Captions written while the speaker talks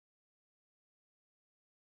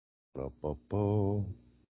Bo-bo-bo.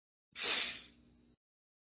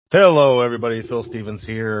 Hello, everybody. Phil Stevens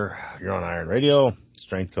here. You're on Iron Radio,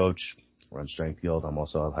 strength coach, run Strength Guild. I'm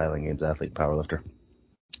also a Highland Games athlete, powerlifter.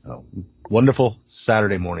 Wonderful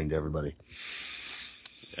Saturday morning to everybody.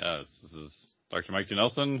 Yes, this is Dr. Mike T.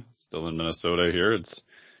 Nelson, still in Minnesota here. It's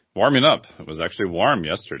warming up. It was actually warm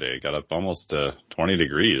yesterday. It got up almost to 20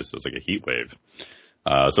 degrees. It was like a heat wave.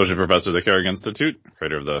 Associate Professor of the Carrick Institute,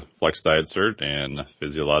 creator of the Flex Diet Cert and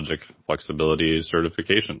Physiologic Flexibility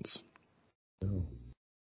Certifications.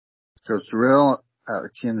 Coach Terrell out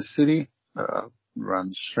of Kansas City,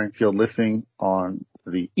 runs Strength Guild lifting on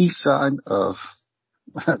the east side of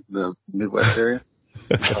the Midwest area.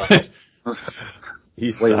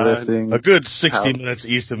 East weightlifting. A good 60 minutes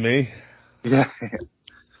east of me. Yeah.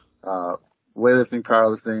 Weightlifting,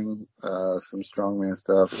 powerlifting, some strongman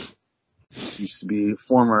stuff. Used to be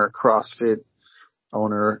former CrossFit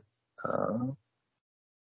owner,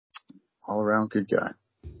 all around good guy.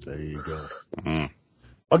 There you go. Mm-hmm.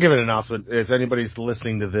 I'll give an announcement. If anybody's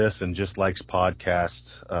listening to this and just likes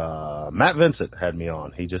podcasts, Matt Vincent had me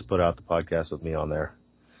on. He just put out the podcast with me on there.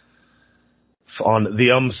 On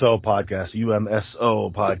the UMSO podcast,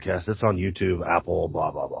 UMSO podcast. It's on YouTube, Apple,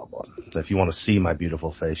 blah, blah, blah, blah. So if you want to see my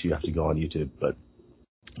beautiful face, you have to go on YouTube. But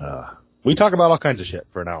we talk about all kinds of shit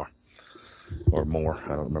for an hour or more. I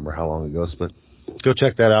don't remember how long it goes, but go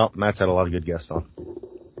check that out. Matt's had a lot of good guests on.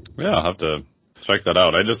 Yeah, I'll have to check that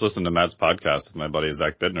out. I just listened to Matt's podcast with my buddy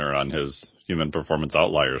Zach Bittner on his Human Performance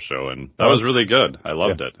Outliers show, and that was really good. I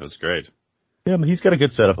loved it. It was great. Yeah, but he's got a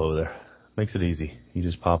good setup over there. Makes it easy. You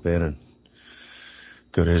just pop in and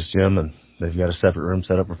go to his gym, and they've got a separate room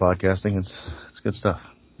set up for podcasting. It's good stuff.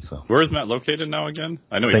 So, where is Matt located now again?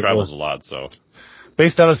 I know he travels a lot, so.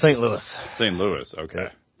 Based out of St. Louis. St. Louis, okay. Yeah.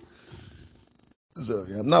 So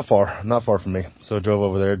yeah, not far from me. So I drove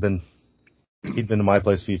over there. He'd been to my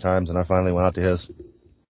place a few times, and I finally went out to his.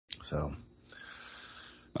 So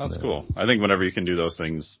that's cool. I think whenever you can do those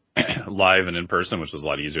things live and in person, which is a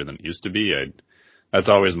lot easier than it used to be, that's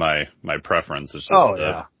always my preference. It's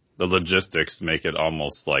just the logistics make it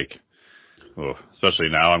almost like, especially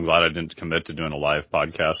now, I'm glad I didn't commit to doing a live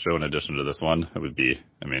podcast show in addition to this one. It would be,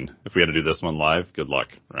 if we had to do this one live, good luck,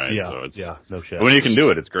 right? Yeah, so no shit. When you can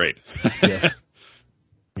do it, it's great. Yes.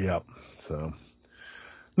 Yep. So.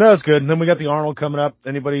 No, it's good. And then we got the Arnold coming up.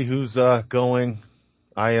 Anybody who's going,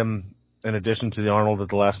 I am in addition to the Arnold at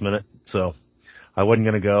the last minute, so I wasn't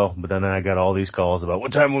going to go. But then I got all these calls about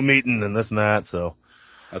what time we're meeting and this and that. So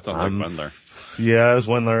that sounds like Wendler. Yeah, it was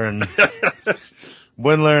Wendler and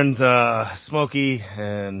Wendler and Smokey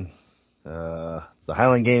and the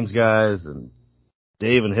Highland Games guys and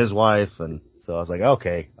Dave and his wife. And so I was like,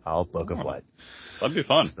 okay, I'll book a flight. That'd be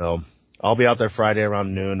fun. So I'll be out there Friday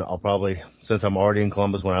around noon. I'll probably, since I'm already in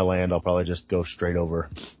Columbus when I land, I'll probably just go straight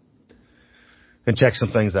over and check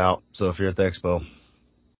some things out. So if you're at the expo,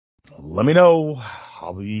 let me know.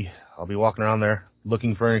 I'll be walking around there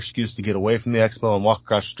looking for an excuse to get away from the expo and walk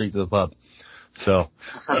across the street to the pub. So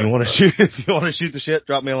if you want to shoot the shit,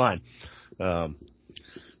 drop me a line.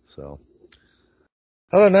 So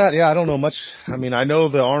other than that, yeah, I don't know much. I know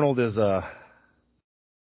the Arnold is,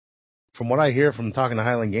 from what I hear from talking to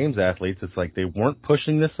Highland Games athletes, it's like they weren't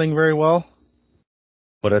pushing this thing very well.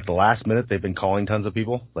 But at the last minute, they've been calling tons of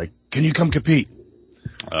people. Like, can you come compete?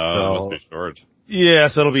 It must be short. Yeah,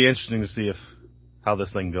 so it'll be interesting to see how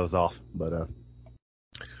this thing goes off. But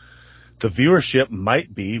the viewership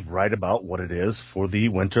might be right about what it is for the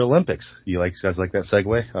Winter Olympics. You guys like that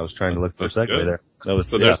segue? I was trying to look for a segue there. So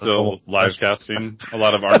they're still live casting a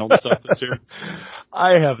lot of Arnold stuff this year?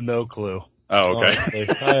 I have no clue. Oh, okay. Honestly,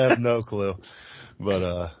 I have no clue.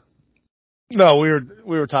 But, no,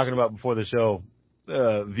 we were talking about before the show,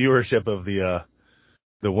 viewership of the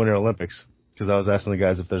Winter Olympics, because I was asking the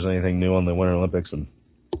guys if there's anything new on the Winter Olympics, and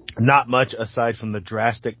not much aside from the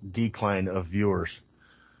drastic decline of viewers.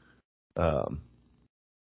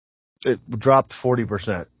 It dropped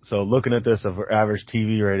 40%. So looking at this of average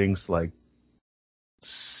TV ratings, like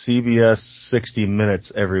CBS 60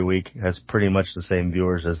 Minutes every week has pretty much the same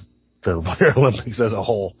viewers as the Winter Olympics as a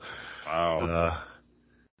whole. Wow.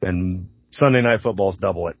 And Sunday Night Football's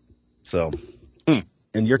double it. So,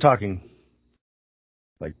 and you're talking,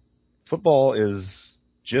 like, football is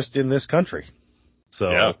just in this country.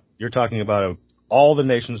 So you're talking about all the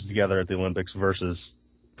nations together at the Olympics versus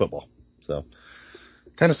football. So,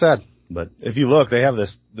 kind of sad. But if you look, they have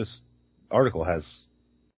this article has,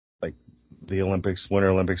 like, the Olympics, Winter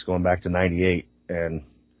Olympics going back to 98, and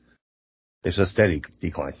it's a steady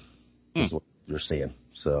decline. Is what you're seeing.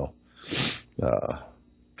 So,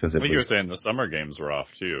 because you were saying the summer games were off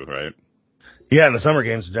too, right? Yeah, and the summer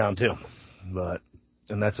games are down too. But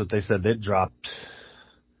And that's what they said. They dropped.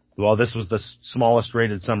 Well, this was the smallest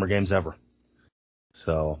rated Summer Games ever.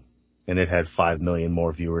 So, and it had 5 million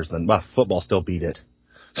more viewers than, well, football still beat it.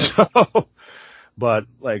 So, but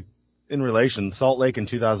like in relation, Salt Lake in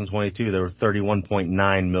 2022, there were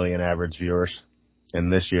 31.9 million average viewers.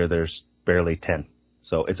 And this year there's barely 10.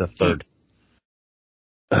 So it's a third.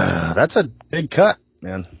 That's a big cut,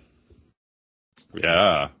 man.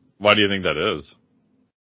 Yeah. Why do you think that is?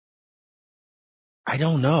 I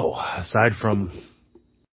don't know. Aside from,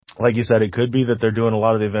 like you said, it could be that they're doing a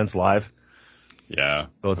lot of the events live. Yeah.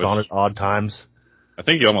 So it's on at odd times. I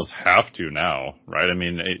think you almost have to now, right? I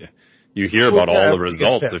mean, you hear about all the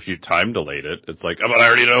results if you time delayed it. It's like, oh, but I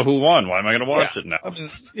already know who won. Why am I going to watch it now? I mean,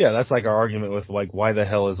 yeah, that's like our argument with, like, why the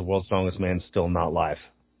hell is the World's Strongest Man still not live?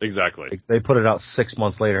 Exactly. Like, they put it out 6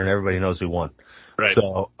 months later and everybody knows who won. Right.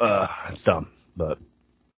 So, it's dumb. But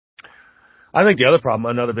I think the other problem,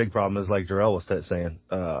 another big problem is, like Jarrell was saying,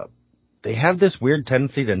 they have this weird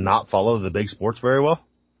tendency to not follow the big sports very well.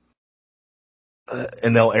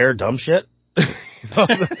 And they'll air dumb shit.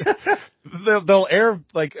 They'll air,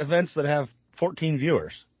 like, events that have 14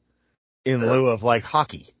 viewers in lieu of, like,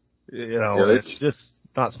 hockey. You know, it's just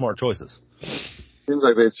not smart choices. Seems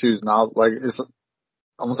like they choose it's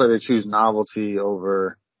almost like they choose novelty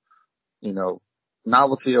over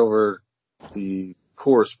the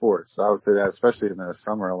core sports. I would say that, especially in the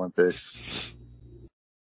Summer Olympics,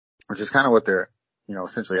 which is kind of what they're,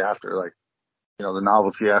 essentially after, like, the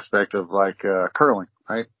novelty aspect of, like, curling,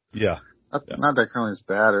 right? Yeah. Not that curling is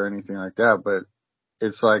bad or anything like that, but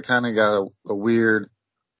it's like kind of got a weird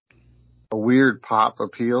pop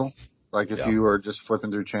appeal. Like if you were just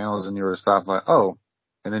flipping through channels and you were to stop like, oh,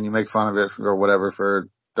 and then you make fun of it or whatever for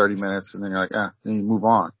 30 minutes and then you're like, then you move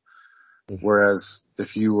on. Mm-hmm. Whereas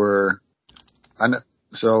if you were,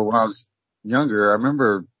 so when I was younger, I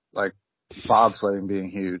remember like bobsledding being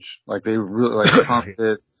huge. Like they really like pumped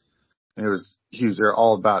it and it was huge. They're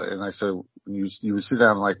all about it. And I said, you would sit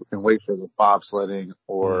down and wait for the bobsledding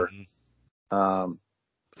or,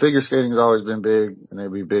 figure skating has always been big and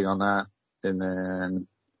they'd be big on that. And then,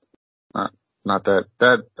 not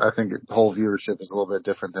that I think the whole viewership is a little bit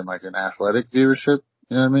different than like an athletic viewership.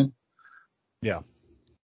 You know what I mean? Yeah.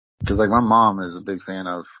 Cause like my mom is a big fan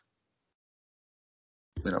of,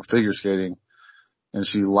 figure skating and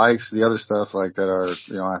she likes the other stuff like that are,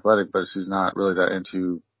 athletic, but she's not really that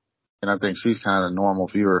into. And I think she's kind of the normal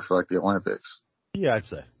viewer for like the Olympics. Yeah, I'd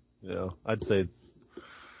say. I'd say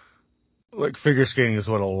like figure skating is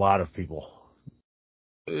what a lot of people.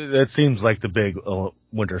 That seems like the big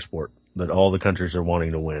winter sport that all the countries are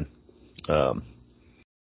wanting to win.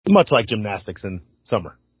 Much like gymnastics in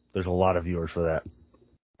summer, there's a lot of viewers for that.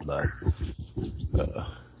 But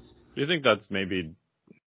do you think that's maybe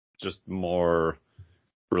just more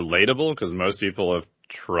relatable because most people have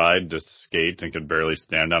tried to skate and could barely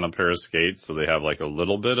stand on a pair of skates, so they have like a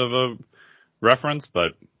little bit of a reference,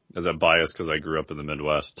 but is that biased because I grew up in the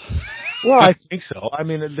Midwest? Well, I think so. I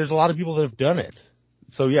mean, there's a lot of people that have done it.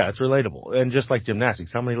 So yeah, it's relatable. And just like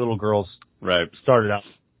gymnastics, how many little girls started out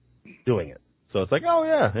doing it? So it's like, oh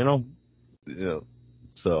yeah,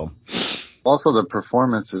 so. Also the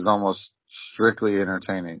performance is almost strictly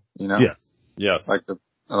entertaining, Yes. Yes.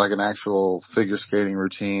 Like an actual figure skating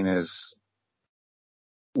routine is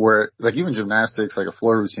where, like even gymnastics, like a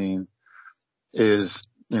floor routine is,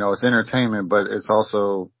 it's entertainment, but it's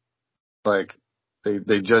also like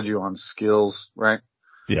they judge you on skills, right?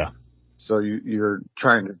 Yeah. So you're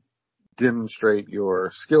trying to demonstrate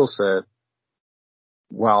your skill set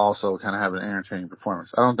while also kind of having an entertaining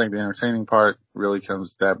performance. I don't think the entertaining part really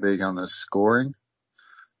comes that big on the scoring,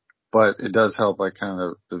 but it does help like kind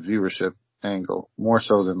of the viewership angle more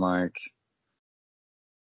so than like,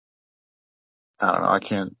 I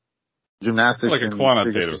don't know, gymnastics like a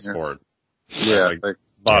quantitative sport. Yeah. Like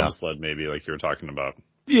bobsled maybe like you were talking about.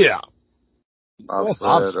 Yeah.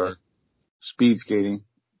 Bobsled or speed skating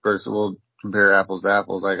versus we'll compare apples to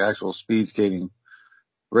apples, like actual speed skating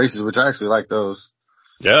races, which I actually like those.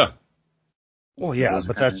 Yeah. Well, yeah,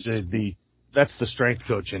 but that's the strength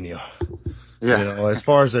coach in you. Yeah. As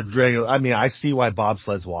far as I see why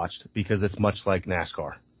bobsled's watched because it's much like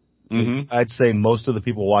NASCAR. Mm-hmm. I'd say most of the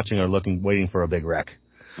people watching are waiting for a big wreck.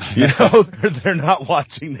 They're not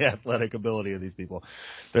watching the athletic ability of these people.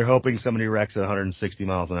 They're hoping somebody wrecks at 160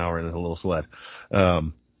 miles an hour in a little sled.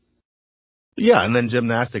 Yeah, and then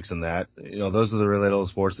gymnastics and that, those are the relatable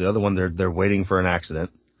sports. The other one, they're waiting for an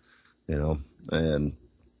accident, and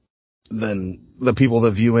then the people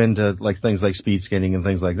that view into like things like speed skating and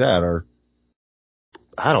things like that are,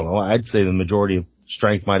 I don't know, I'd say the majority of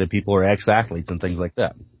strength-minded people are ex-athletes and things like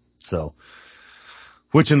that. So,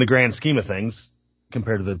 which in the grand scheme of things,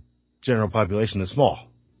 compared to the general population is small.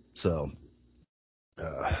 So,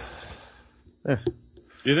 Do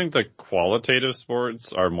you think the qualitative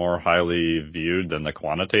sports are more highly viewed than the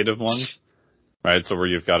quantitative ones? Right, so where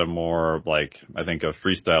you've got a more like, I think of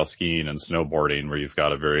freestyle skiing and snowboarding where you've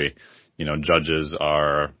got a very, judges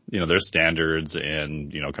are, there's standards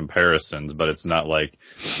and, comparisons, but it's not like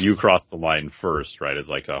you cross the line first, right? It's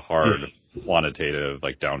like a hard quantitative,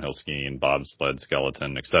 like downhill skiing, bobsled,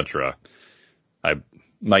 skeleton, etc.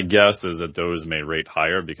 My guess is that those may rate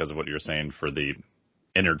higher because of what you're saying for the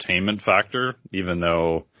entertainment factor, even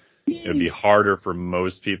though it would be harder for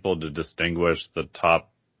most people to distinguish the top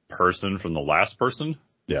person from the last person.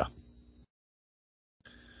 Yeah.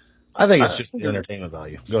 I think it's just the entertainment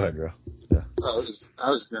value. Go ahead, Drew. Yeah. I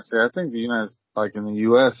was going to say, I think in the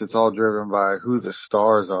U.S., it's all driven by who the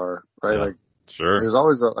stars are, right? Yeah, like, sure. There's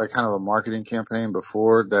always kind of a marketing campaign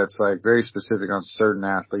before that's like very specific on certain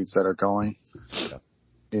athletes that are going. Yeah.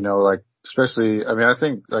 Like, especially, I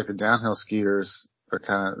think like the downhill skiers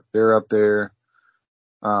are they're up there.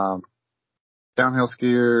 Downhill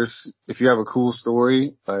skiers, if you have a cool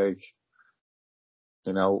story, like,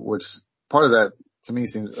 which part of that to me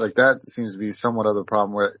seems to be somewhat of the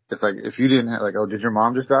problem where it's like, if you didn't have like, oh, did your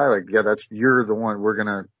mom just die? Like, yeah, you're the one, we're going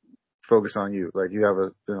to focus on you. Like, you have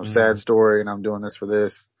a sad story and I'm doing this for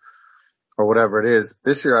this or whatever it is.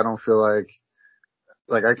 This year, I don't feel like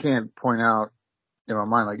I can't point out in my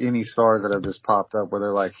mind, like any stars that have just popped up where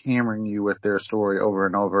they're like hammering you with their story over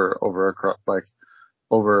and over,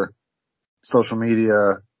 over social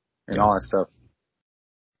media and all that stuff.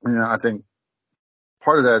 I think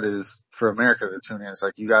part of that is for America to tune in. It's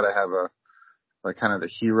like, you got to have kind of the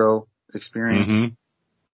hero experience. Mm-hmm.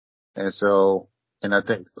 And I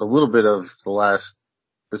think a little bit of the last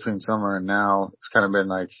between summer and now, it's kind of been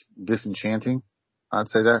like disenchanting. I'd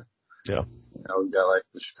say that. Yeah. We got like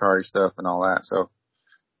the Shikari stuff and all that. So,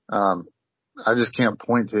 I just can't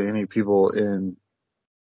point to any people in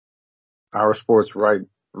our sports right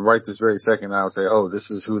this very second. I would say, oh, this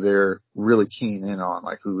is who they're really keen in on,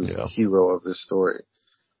 like who's the hero of this story.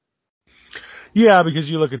 Yeah, because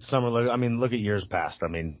you look at look at years past.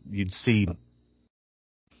 You'd see,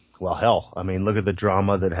 well, hell, look at the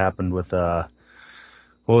drama that happened with, what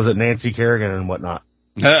was it, Nancy Kerrigan and whatnot.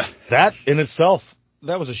 That in itself,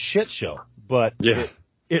 that was a shit show, but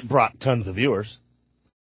it brought tons of viewers.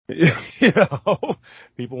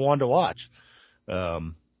 People wanted to watch.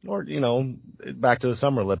 Or, back to the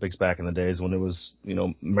Summer Olympics back in the days when it was,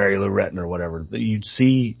 Mary Lou Retton or whatever. You'd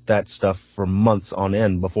see that stuff for months on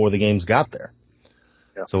end before the games got there.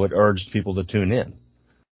 Yeah. So it urged people to tune in.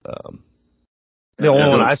 The only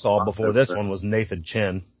one I saw before this one was Nathan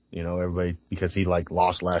Chen. Everybody, because he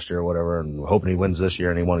lost last year or whatever and hoping he wins this year,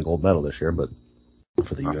 and he won a gold medal this year, but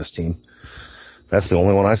for the U.S. team. That's the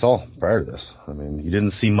only one I saw prior to this. You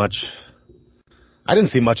didn't see much. I didn't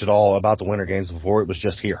see much at all about the Winter Games before. It was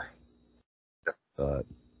just here.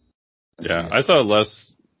 Yeah, I saw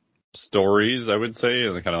less stories, I would say,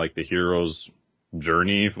 and kind of like the hero's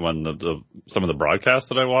journey when some of the broadcasts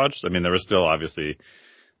that I watched. There were still obviously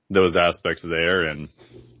those aspects there, and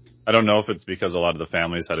I don't know if it's because a lot of the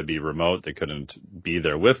families had to be remote, they couldn't be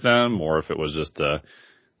there with them, or if it was just a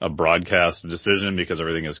broadcast decision because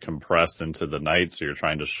everything is compressed into the night, so you're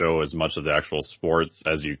trying to show as much of the actual sports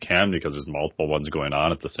as you can because there's multiple ones going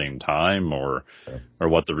on at the same time, or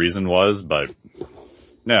what the reason was. But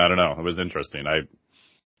yeah, I don't know. It was interesting. I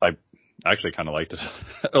actually kind of liked it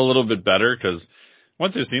a little bit better because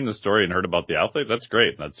once you've seen the story and heard about the athlete, that's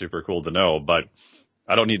great. That's super cool to know, but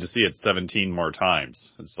I don't need to see it 17 more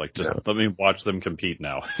times. It's like, just let me watch them compete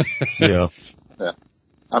now. Yeah.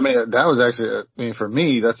 That was actually, for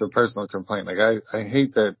me, that's a personal complaint. Like, I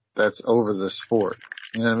hate that that's over the sport.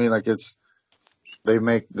 You know what I mean? Like, they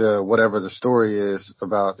make whatever the story is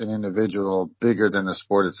about an individual bigger than the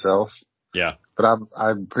sport itself. Yeah. But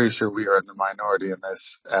I'm pretty sure we are in the minority in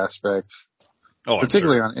this aspect. Oh,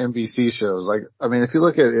 particularly on NBC shows. Like, if you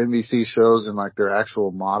look at NBC shows and like their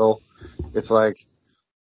actual model, it's like,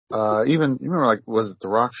 even, you remember, like, was it The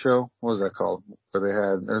Rock Show? What was that called?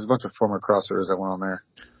 Where there's a bunch of former CrossFitters that went on there.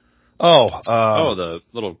 The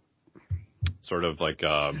little sort of like,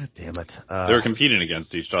 God damn it. They were competing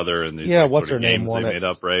against each other in these what's her name games they made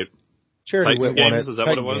up, right? Charity Titan Games, is that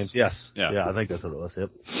Titan what it was? Games. Yes. Yeah, I think that's what it was. Yep.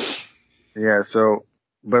 Yeah, so,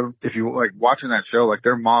 but if you like watching that show, like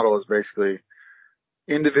their model is basically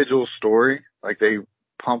individual story. Like they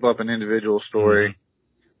pump up an individual story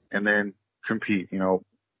and then compete,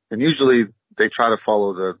 and usually they try to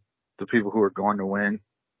follow the people who are going to win,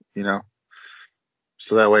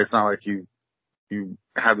 so that way it's not like you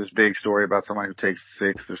have this big story about somebody who takes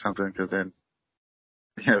sixth or something, because then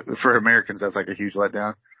for Americans, that's like a huge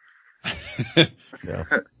letdown. Yeah.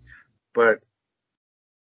 But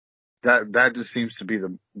that just seems to be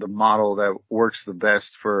the model that works the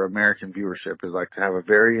best for American viewership, is like to have a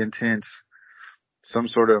very intense, some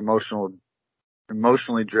sort of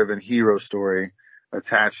emotionally driven hero story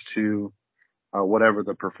attached to whatever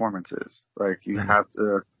the performance is. Like you have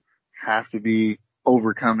to be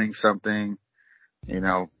overcoming something.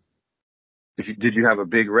 Did you have a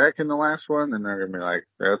big wreck in the last one? Then they're gonna be like,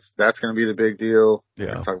 that's gonna be the big deal. Yeah.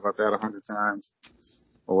 We're gonna talk about that 100 times.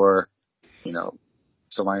 Or,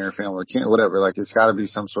 somebody in your family can't, whatever. Like it's got to be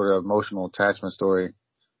some sort of emotional attachment story,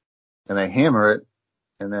 and they hammer it,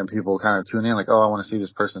 and then people kind of tune in, like, oh, I want to see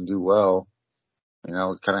this person do well. Kind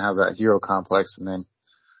of have that hero complex, and then.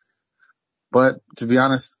 But to be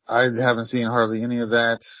honest, I haven't seen hardly any of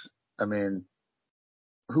that. I mean,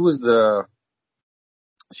 who was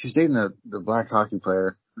she's dating the black hockey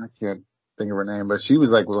player. I can't think of her name, but she was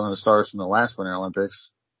like one of the stars from the last Winter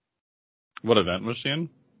Olympics. What event was she in?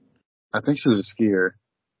 I think she was a skier.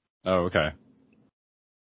 Oh, okay.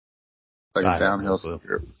 Like a downhill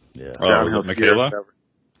skier. Yeah. Oh, was it Michaela?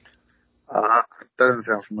 Doesn't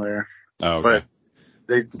sound familiar. Oh, okay.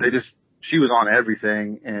 But she was on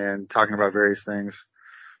everything and talking about various things,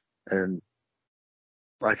 and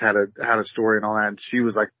like had a story and all that. And she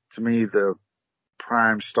was like, to me, the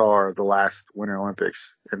prime star of the last Winter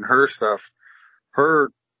Olympics, and her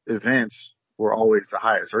events were always the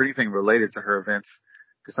highest, or anything related to her events.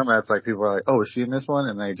 Because some of that's like people are like, oh, is she in this one?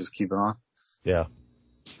 And they just keep it on. Yeah.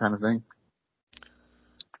 Kind of thing.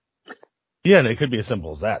 Yeah, and it could be as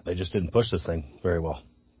simple as that. They just didn't push this thing very well.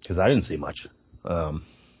 Because I didn't see much. I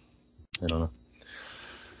don't know.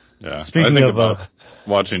 Yeah. Speaking of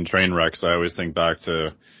watching train wrecks, I always think back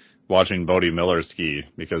to watching Bodie Miller ski,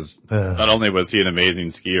 because not only was he an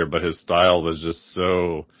amazing skier, but his style was just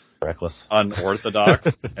so reckless, unorthodox,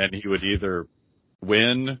 and he would either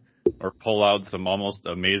win or pull out some almost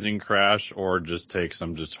amazing crash, or just take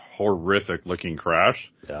some just horrific looking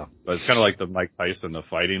crash. Yeah. But it's kind of like the Mike Tyson of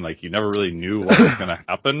fighting. Like you never really knew what was going to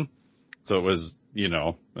happen. So it was,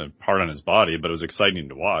 hard on his body, but it was exciting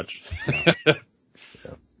to watch. Yeah.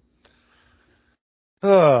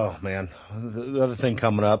 Oh man. The other thing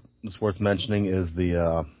coming up that's worth mentioning is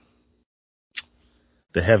the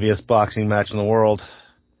heaviest boxing match in the world.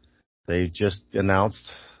 They just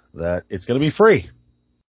announced that it's going to be free.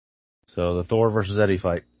 So the Thor versus Eddie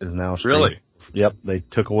fight is now streamed. Really? Yep, they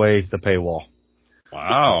took away the paywall.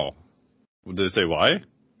 Wow. Did they say why?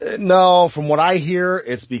 No, from what I hear,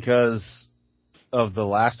 it's because of the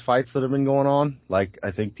last fights that have been going on. Like,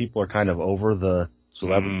 I think people are kind of over the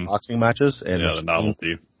celebrity boxing matches. And the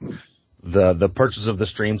novelty. The purchase of the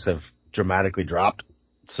streams have dramatically dropped.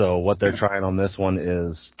 So what they're trying on this one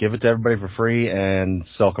is give it to everybody for free and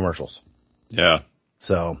sell commercials. Yeah.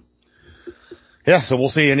 So... yeah, so we'll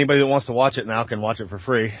see. Anybody that wants to watch it now can watch it for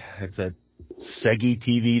free. It's at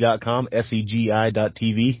segitv.com,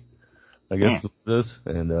 SEGI.tv, I guess it is.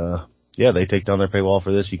 And, they take down their paywall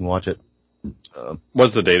for this. You can watch it.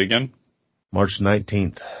 What's the date again? March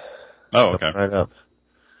 19th. Oh, okay. Right up.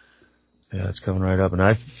 Yeah, it's coming right up. And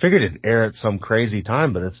I figured it'd air at some crazy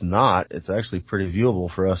time, but it's not. It's actually pretty viewable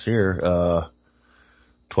for us here.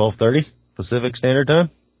 12:30 Pacific Standard Time.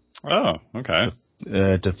 Oh, okay.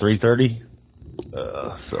 To 3:30.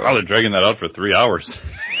 They're dragging that out for 3 hours.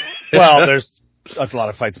 Well, that's a lot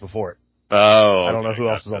of fights before it. Oh, I don't know who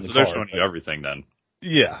else is on the card. They're showing you everything then.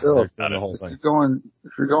 Yeah, the whole thing.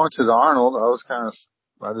 If you're going to the Arnold,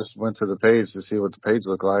 I just went to the page to see what the page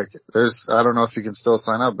looked like. I don't know if you can still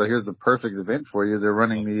sign up, but here's the perfect event for you. They're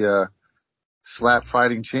running the Slap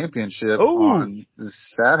Fighting Championship on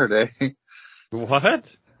Saturday. What?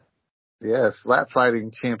 Yeah, Slap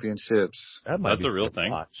Fighting Championships. That's a real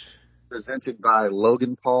thing. Presented by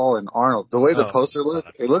Logan Paul and Arnold. The way the poster looked,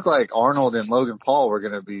 it looked like Arnold and Logan Paul were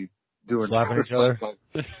going to be doing slapping each other.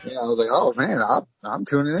 Yeah, I was like, oh man, I'm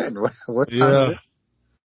tuning in. What time is this?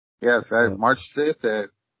 Yes, March 5th at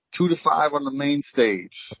 2 to 5 on the main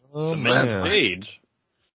stage. Oh, the main stage?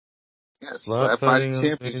 Yes, Slap Fighting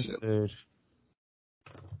Championship.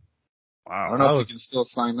 Wow. I don't know if you can still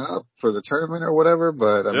sign up for the tournament or whatever,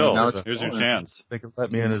 but here's your chance. They can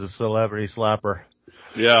let me in as a celebrity slapper.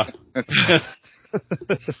 Yeah.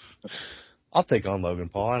 I'll take on Logan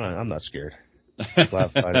Paul. I'm not scared.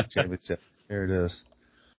 Slap Fighting Championship. Here it is.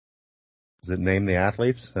 Does it name the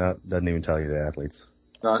athletes? Doesn't even tell you the athletes.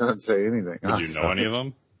 No, it doesn't say anything. Did you know any of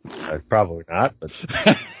them? Probably not, but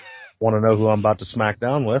want to know who I'm about to smack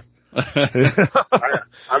down with.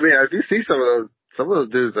 I mean, I do see some of those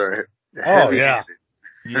dudes are heavy. Oh, yeah.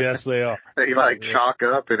 Yes, they are. They chalk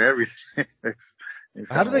up and everything.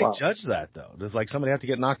 How do they judge that, though? Does, like, somebody have to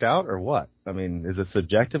get knocked out or what? I mean, is it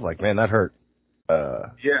subjective? Like, man, that hurt.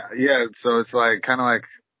 Yeah. So it's like, kind of like,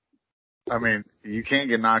 I mean, you can't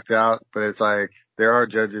get knocked out, but it's like, there are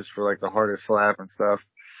judges for like the hardest slap and stuff.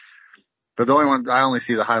 But the only one, I only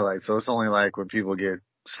see the highlights, so it's only like when people get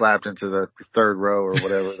slapped into the third row or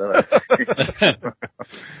whatever.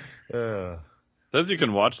 Says you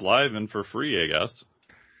can watch live and for free, I guess.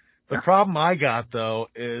 The problem I got, though,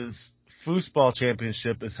 is foosball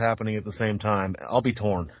championship is happening at the same time. I'll be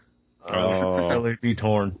torn. I'll really be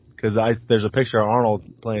torn because there's a picture of Arnold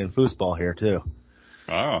playing foosball here too.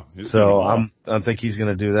 Oh, so I think he's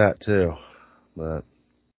going to do that too, but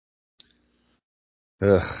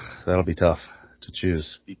that'll be tough to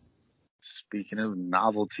choose. Speaking of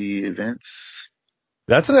novelty events,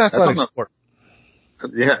 that's an athletic sport.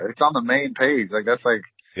 Yeah, it's on the main page. Like that's like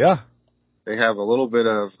they have a little bit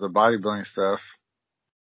of the bodybuilding stuff,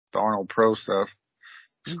 the Arnold Pro stuff.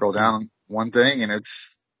 Scroll down one thing and it's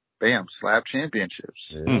bam, slap championships.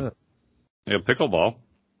 Yeah. Yeah, pickleball.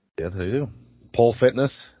 Yeah, they do. Pole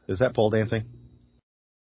fitness. Is that pole dancing?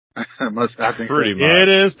 I think pretty much. It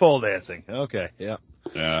is pole dancing. Okay, yeah.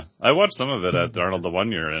 Yeah. I watched some of it at Arnold the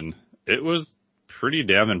one year and it was pretty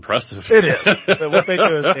damn impressive. It is. What they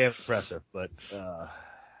do is damn impressive, but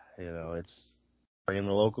it's bringing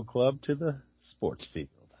the local club to the sports field.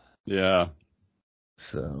 Yeah.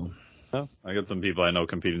 So well, I got some people I know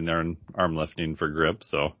competing there in arm lifting for grip,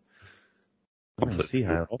 so hopefully see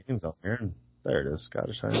Highland Games out there, and there it is,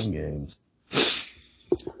 Scottish Highland Games.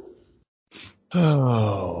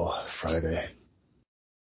 Oh, Friday.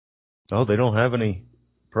 Oh, they don't have any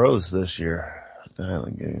pros this year at the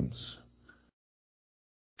Highland Games.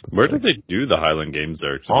 Where did they do the Highland Games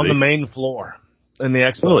there? On the main floor in the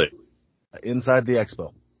expo. Really? Inside the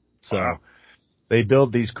expo. So they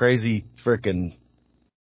build these crazy frickin'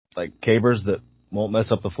 like cabers that won't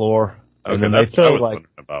mess up the floor. Okay, and then they throw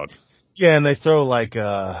and they throw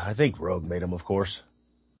I think Rogue made them, of course.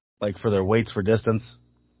 Like for their weights for distance.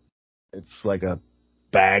 It's like a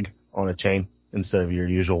bag on a chain instead of your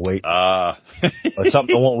usual weight. Or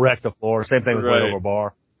something that won't wreck the floor. Same thing with weight over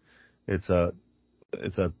bar. It's a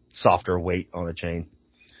softer weight on a chain.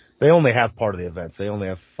 They only have part of the events. They only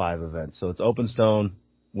have 5 events. So it's open stone,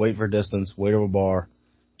 weight for distance, weight over bar,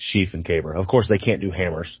 sheaf, and caber. Of course, they can't do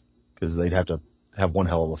hammers because they'd have to have one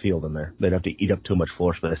hell of a field in there. They'd have to eat up too much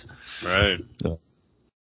floor space. Right.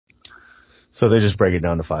 So they just break it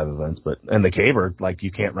down to 5 events. And the caber, like,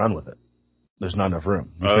 you can't run with it. There's not enough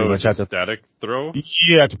room. You pretty much have to static throw?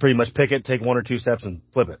 You have to pretty much pick it, take 1 or 2 steps, and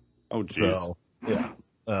flip it. Oh, jeez. So, yeah.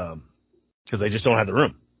 Because they just don't have the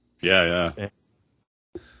room. Yeah.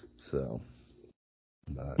 So.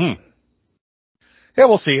 Yeah,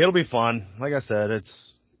 we'll see. It'll be fun. Like I said,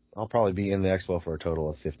 I'll probably be in the expo for a total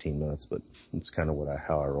of 15 minutes, but it's kind of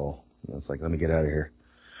how I roll. It's like, let me get out of here.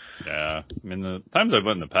 Yeah. I mean, the times I've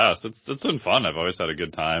went in the past, it's been fun. I've always had a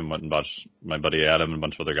good time. Went and watched my buddy Adam and a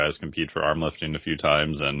bunch of other guys compete for arm lifting a few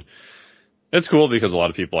times. And it's cool because a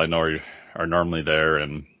lot of people I know are normally there,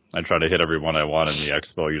 and I try to hit everyone I want in the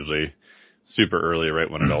expo, usually super early,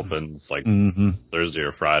 right when it opens, like Thursday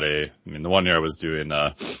or Friday. I mean, the one year I was doing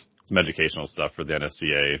some educational stuff for the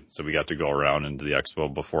NSCA, so we got to go around into the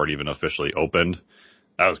expo before it even officially opened.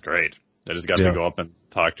 That was great. I just got to go up and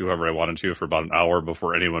talk to whoever I wanted to for about an hour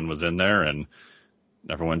before anyone was in there, and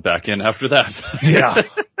never went back in after that.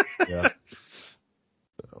 Yeah.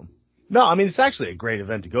 So, no, I mean, it's actually a great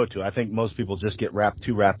event to go to. I think most people just get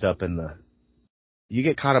too wrapped up in you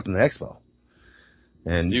get caught up in the expo.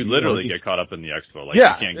 And you literally get caught up in the expo. Like, you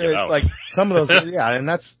can't get out. Like some of those, and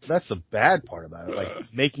that's the bad part about it. Like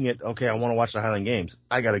making it, okay, I want to watch the Highland Games.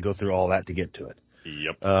 I got to go through all that to get to it.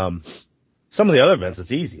 Yep. Some of the other events,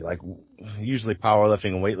 it's easy. Like usually powerlifting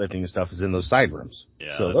and weightlifting and stuff is in those side rooms.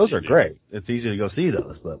 Yeah, so those are great. It's easy to go see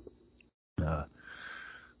those, but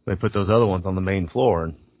they put those other ones on the main floor,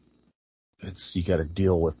 and you got to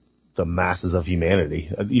deal with the masses of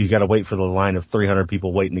humanity. You got to wait for the line of 300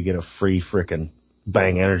 people waiting to get a free frickin'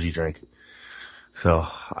 Bang energy drink. So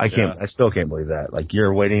I still can't believe that. Like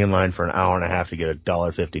you're waiting in line for an hour and a half to get a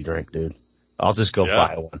 $1.50 drink, dude. I'll just go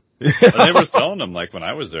buy one. They were selling them like when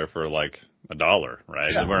I was there for like $1,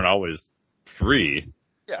 right? Yeah. They weren't always free.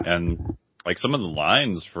 Yeah. And like some of the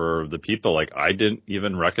lines for the people, like I didn't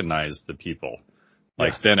even recognize the people.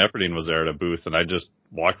 Like Stan Epperding was there at a booth and I just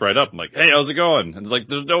walked right up. I'm like, hey, how's it going? And it's like,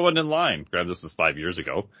 there's no one in line. Granted, this is 5 years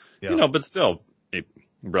ago, but still a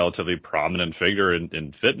relatively prominent figure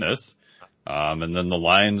in fitness. And then the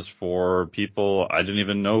lines for people, I didn't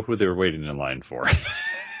even know who they were waiting in line for.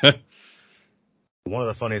 One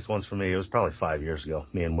of the funniest ones for me, it was probably 5 years ago.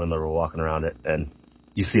 Me and Windler were walking around it, and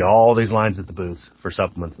you see all these lines at the booths for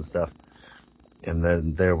supplements and stuff. And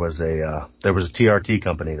then there was a TRT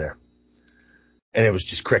company there. And it was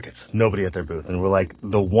just crickets. Nobody at their booth. And we're like,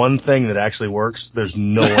 the one thing that actually works, there's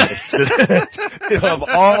no one interested of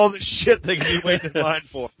all the shit they can be waiting in line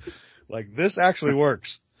for. Like, this actually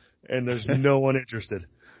works. And there's no one interested.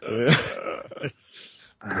 It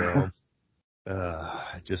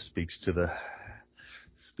just speaks to the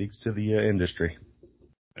industry.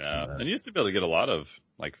 Yeah. And you used to be able to get a lot of,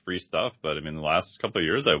 like, free stuff. But, I mean, the last couple of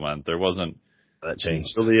years I went, there wasn't that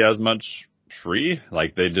changed really as much free.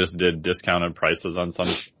 Like, they just did discounted prices on some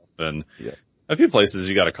stuff, and a few places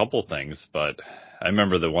you got a couple things, but I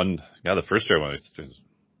remember the first year when it was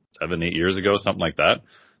 7-8 years ago, something like that.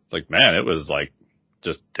 It's like, man, it was like,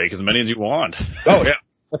 just take as many as you want. Oh yeah.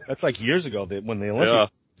 That's like years ago when the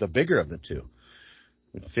Olympics, the bigger of the two,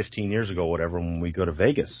 15 years ago, whatever, when we go to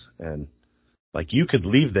Vegas, and like you could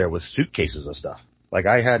leave there with suitcases of stuff. Like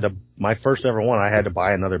my first ever one, I had to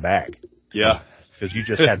buy another bag. Yeah. Because you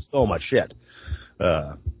just had so much shit.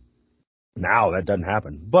 Now that doesn't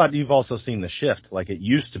happen. But you've also seen the shift. Like, it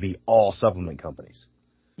used to be all supplement companies.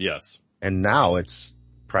 Yes. And now it's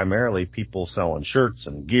primarily people selling shirts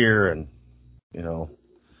and gear and,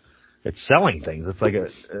 it's selling things. It's like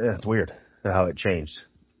it's weird how it changed.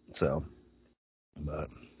 So,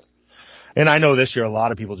 and I know this year a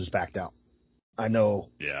lot of people just backed out. I know.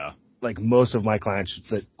 Yeah. Like, most of my clients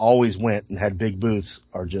that always went and had big booths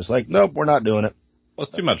are just like, nope, we're not doing it. Well,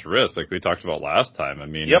 it's too much risk, like we talked about last time. I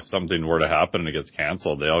mean, if something were to happen and it gets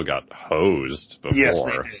canceled, they all got hosed before. Yes,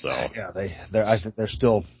 so yeah, I think they're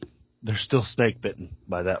still snake bitten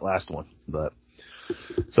by that last one. But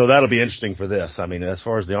so that'll be interesting for this. I mean, as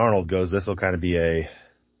far as the Arnold goes, this will kind of be you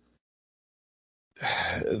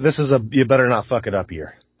better not fuck it up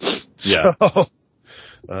year. Yeah. So,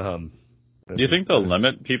 do you think they'll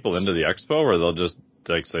limit people into the expo, or they'll just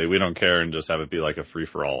like say we don't care and just have it be like a free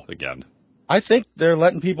for all again? I think they're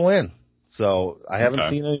letting people in. So I haven't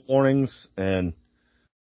seen any warnings, and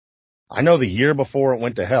I know the year before it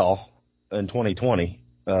went to hell in 2020,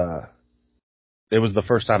 it was the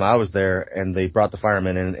first time I was there, and they brought the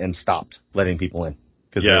firemen in and stopped letting people in.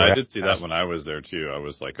 Yeah, I did see that when I was there too. I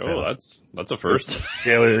was like, that's a first.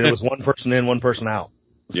 Yeah, it was one person in, one person out.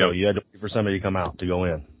 So you had to wait for somebody to come out to go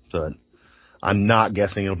in. So I'm not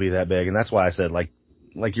guessing it'll be that big, and that's why I said, like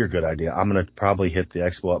your good idea. I'm going to probably hit the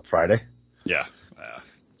expo up Friday. Yeah.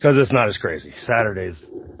 Because it's not as crazy. Saturday's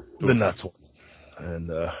the nuts one. And,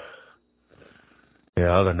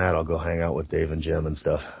 other than that, I'll go hang out with Dave and Jim and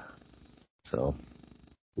stuff. So,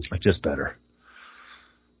 just better.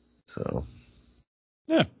 So.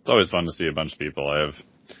 Yeah, it's always fun to see a bunch of people. I have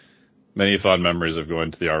many fond memories of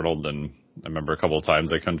going to the Arnold, and I remember a couple of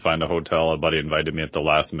times I couldn't find a hotel. A buddy invited me at the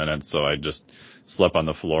last minute, so I just slept on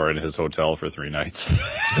the floor in his hotel for 3 nights.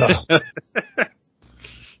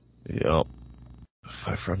 Yep.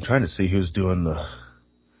 I'm trying to see who's doing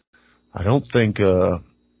I don't think a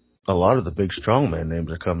lot of the big strongman names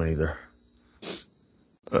are coming either.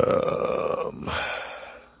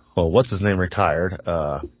 Well, what's his name retired?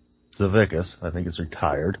 Zavickas, I think, is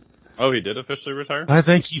retired. Oh, he did officially retire? I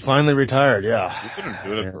think he finally retired, yeah. He's been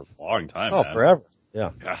doing it for a long time, man. Forever.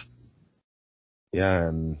 Yeah. Yeah. Yeah,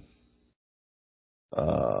 and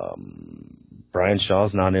Brian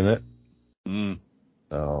Shaw's not in it.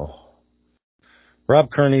 Oh.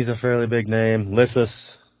 Rob Kearney's a fairly big name.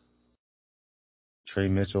 Lissus. Trey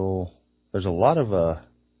Mitchell. There's a lot of,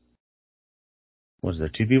 what is there,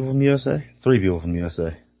 2 people from USA? 3 people from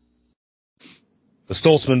USA. The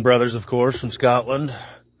Stoltzman brothers, of course, from Scotland.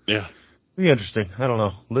 Yeah. Be interesting. I don't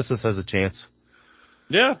know. Lissus has a chance.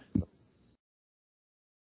 Yeah.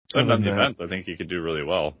 And on the events, I think he could do really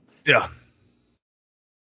well. Yeah.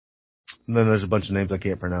 And then there's a bunch of names I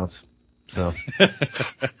can't pronounce. So.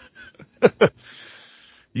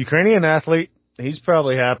 Ukrainian athlete. He's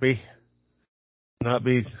probably happy. Not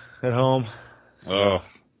be at home. Oh.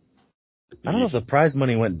 I don't know if the prize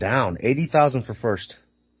money went down. 80,000 for first.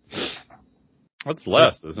 That's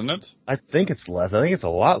less, isn't it? I think it's less. I think it's a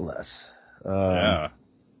lot less. Yeah.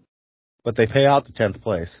 But they pay out to 10th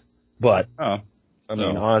place. But, I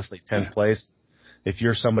mean, honestly, 10th place, if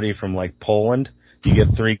you're somebody from, like, Poland, you get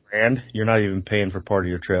 $3,000. You're not even paying for part of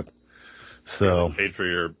your trip. So. You paid for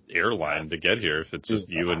your airline to get here if it's just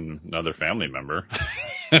you and another family member.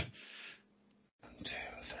 2, 3,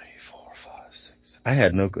 4, 5, 6. I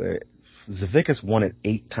had no. Zavickas won it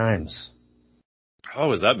 8 times. Oh,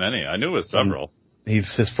 was that many? I knew it was several.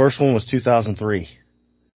 His first one was 2003.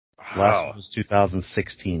 Wow. Last one was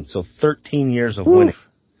 2016. So 13 years of winning.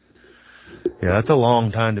 Yeah, that's a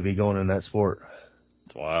long time to be going in that sport.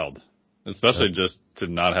 It's wild. Especially just to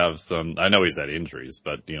not have I know he's had injuries,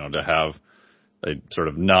 but, to have a sort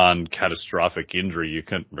of non-catastrophic injury you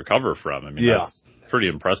can recover from. I mean, that's pretty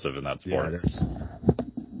impressive in that sport. Yeah, it is.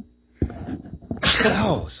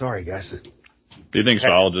 Oh, sorry, guys. Do you think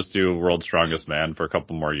Shaw will just do World's Strongest Man for a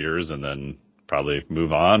couple more years and then probably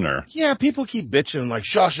move on, or? Yeah, people keep bitching like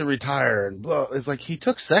Shaw should retire and blah. It's like he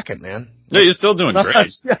took second, man. Yeah, you're still doing great.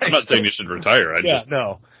 I'm not saying you should retire. I just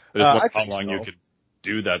wonder how long you could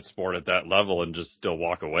do that sport at that level and just still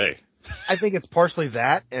walk away. I think it's partially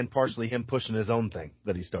that and partially him pushing his own thing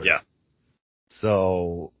that he started. Yeah.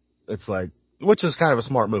 So it's like, which is kind of a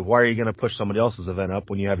smart move. Why are you going to push somebody else's event up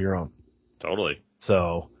when you have your own? Totally.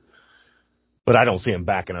 So, but I don't see him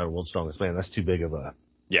backing out of World's Strongest Man. That's too big of a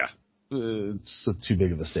it's too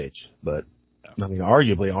big of a stage. But I mean,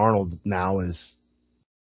 arguably Arnold now is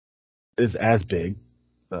as big.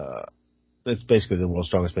 It's basically the World's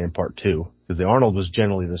Strongest Man Part 2, because the Arnold was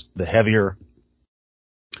generally the heavier,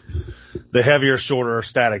 shorter,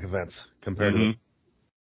 static events compared to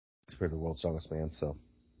the World's Strongest Man. So,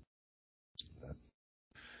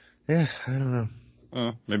 yeah, I don't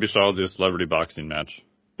know. Maybe Shaw will do a celebrity boxing match.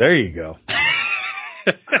 There you go.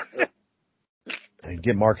 And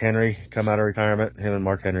get Mark Henry, come out of retirement. Him and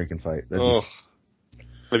Mark Henry can fight.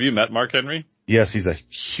 Have you met Mark Henry? Yes, he's a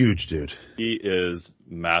huge dude. He is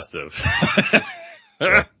massive.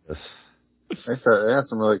 Yes. They had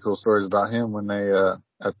some really cool stories about him when they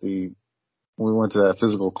when we went to that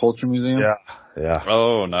physical culture museum. Yeah.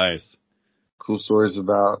 Oh, nice. Cool stories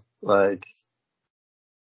about what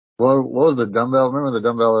was the dumbbell? Remember the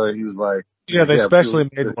dumbbell that he was like? Yeah, they specially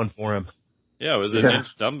made one for him. Yeah, it was an inch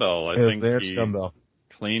dumbbell. I think he dumbbell.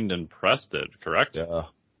 Cleaned and pressed it, correct? Yeah,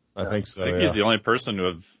 I think so. I think he's the only person to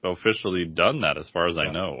have officially done that, as far as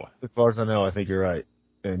I know. As far as I know, I think you're right.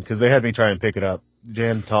 And because they had me try and pick it up.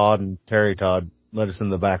 Jan Todd and Terry Todd let us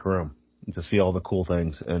in the back room to see all the cool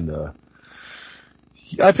things, and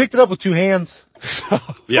I picked it up with two hands. So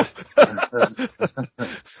yeah,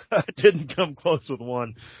 I didn't come close with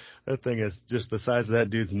one. That thing is just the size of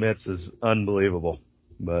that dude's mitts is unbelievable.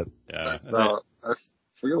 But I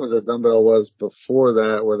forget what the dumbbell was before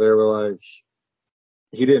that, where they were like,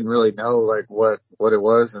 he didn't really know like what it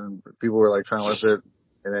was, and people were like trying to lift it,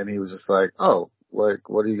 and then he was just like, oh, like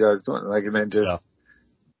what are you guys doing? Like, and then just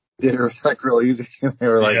did it like real easy, and they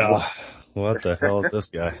were like, what the hell is this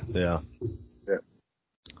guy? Yeah.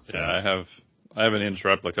 I have an inch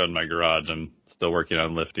replica in my garage. I'm still working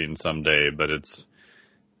on lifting someday, but it's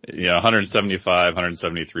 175,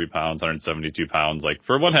 173 pounds, 172 pounds. Like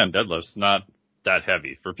for one hand deadlifts, not that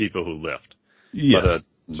heavy for people who lift. Yes.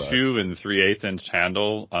 But a 2 3/8 inch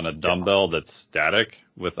handle on a dumbbell that's static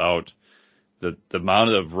without the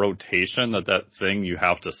amount of rotation that thing you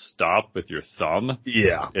have to stop with your thumb.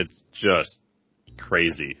 Yeah. It's just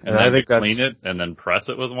crazy. And I then think clean it and then press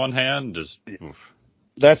it with one hand, oof.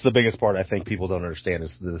 That's the biggest part I think people don't understand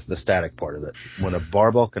is the static part of it. When a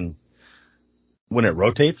barbell when it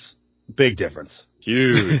rotates, big difference.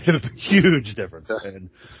 Huge. Huge difference. And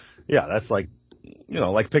that's like,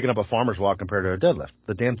 like picking up a farmer's walk compared to a deadlift.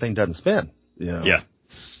 The damn thing doesn't spin. Yeah.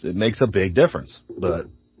 It makes a big difference.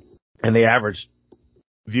 And the average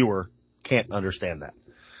viewer can't understand that.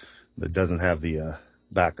 It doesn't have the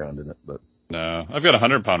background in it. But no, I've got a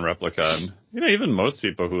 100-pound replica, and even most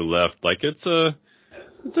people who lift, like it's a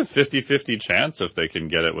 50-50 chance if they can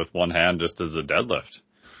get it with one hand just as a deadlift.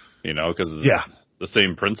 Because the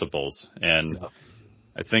same principles. And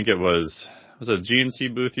I think it was a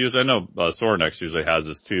GNC booth used. I know Sorinex usually has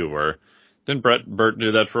this too, where didn't Bert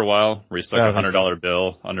do that for a while, where he stuck a $100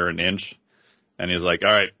 bill under an inch, and he's like,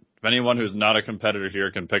 all right, if anyone who's not a competitor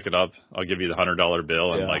here can pick it up, I'll give you the $100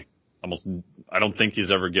 bill. And I don't think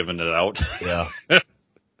he's ever given it out. Yeah.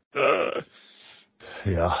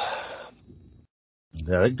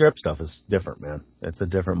 Yeah, the grip stuff is different, man. It's a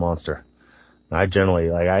different monster. I generally,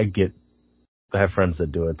 I have friends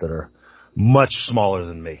that do it that are much smaller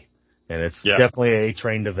than me. And it's definitely a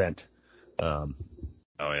trained event.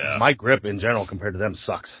 My grip in general compared to them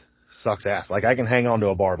sucks ass. Like I can hang on to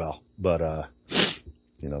a barbell, but,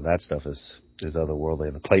 that stuff is otherworldly.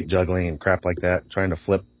 And the plate juggling and crap like that, trying to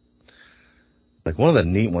flip. Like one of the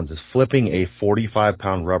neat ones is flipping a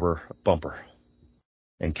 45-pound rubber bumper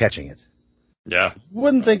and catching it. Yeah.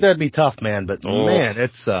 Wouldn't think that'd be tough, man, but man,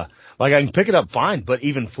 it's, like I can pick it up fine, but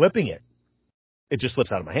even flipping it just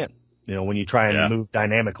slips out of my hand. When you try and move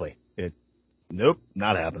dynamically, nope,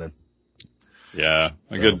 not happening. Yeah.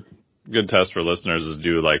 A good test for listeners is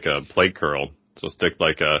do like a plate curl. So stick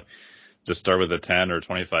just start with a 10 or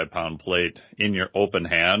 25-pound plate in your open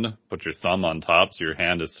hand, put your thumb on top so your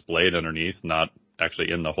hand is splayed underneath, not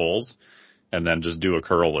actually in the holes, and then just do a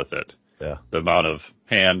curl with it. Yeah. The amount of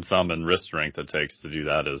hand, thumb, and wrist strength it takes to do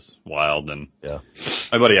that is wild. And yeah,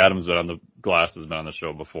 my buddy Adam's been on the Glass has been on the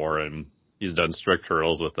show before, and he's done strict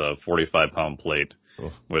hurdles with a 45-pound plate,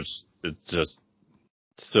 which is just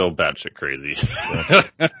so batshit crazy.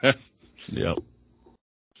 Yep.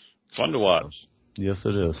 Fun to watch. Yes,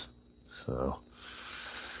 it is. So,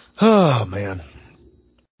 oh man.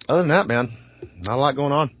 Other than that, man, not a lot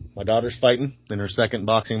going on. My daughter's fighting in her second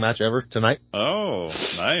boxing match ever tonight. Oh,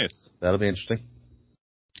 nice. That'll be interesting.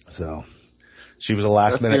 So, she was a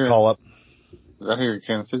last-minute call-up. Is that here in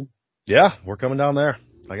Kansas City? Yeah, we're coming down there.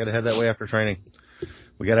 I got to head that way after training.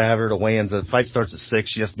 We got to have her to weigh-ins. The fight starts at 6.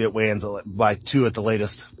 She has to be at weigh-ins by 2 at the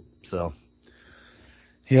latest. So,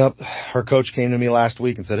 yep. Her coach came to me last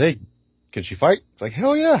week and said, hey, can she fight? It's like,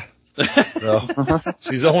 hell yeah. So,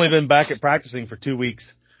 she's only been back at practicing for 2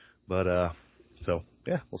 weeks. But, so,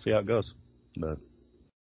 yeah, we'll see how it goes. But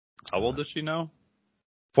how old is she now?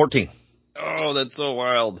 14. Oh, that's so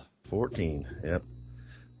wild. 14, yep.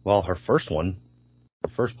 Well, her first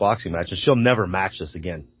boxing match, and she'll never match this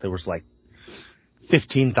again. There was like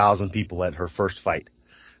 15,000 people at her first fight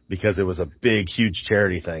because it was a big, huge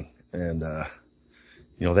charity thing. And,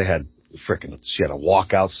 they had she had a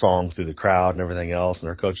walkout song through the crowd and everything else. And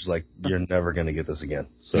her coach was like, you're never going to get this again.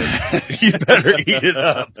 So you better eat it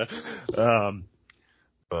up.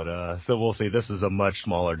 So we'll see. This is a much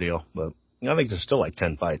smaller deal, but I think there's still like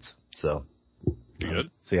 10 fights. So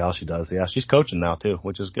good. See how she does. Yeah. She's coaching now too,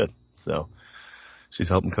 which is good. So she's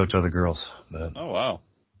helping coach other girls. But, oh, wow.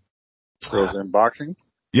 Girls in boxing?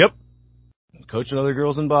 Yep. Coaching other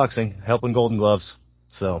girls in boxing, helping Golden Gloves.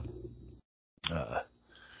 So,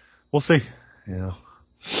 we'll see. Oh,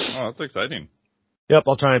 that's exciting. Yep.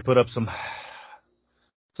 I'll try and put up some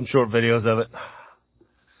short videos of it.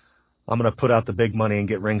 I'm going to put out the big money and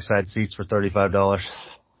get ringside seats for $35.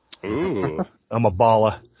 Ooh. I'm a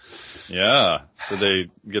baller. Yeah. So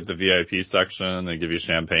they get the VIP section, they give you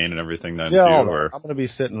champagne and everything then yeah, too? Or? I'm going to be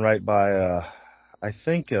sitting right by, I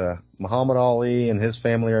think, Muhammad Ali and his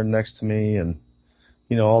family are next to me, and,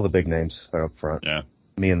 all the big names are up front. Yeah.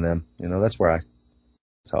 Me and them. That's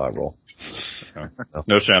how I roll. Okay.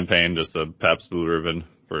 No champagne, just a Pabst Blue Ribbon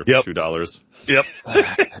for $2. Yep.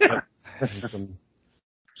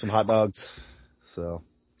 Some hot dogs. So,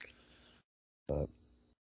 but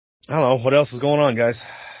I don't know what else is going on, guys.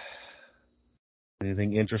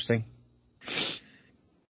 Anything interesting?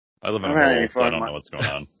 I live in a hole, so I don't know what's going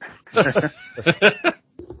on. I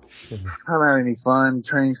haven't had any fun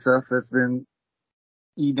training stuff that's been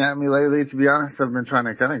eating at me lately. To be honest, I've been trying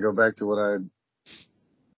to kind of go back to what I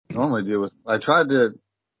normally do. I tried to,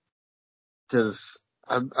 because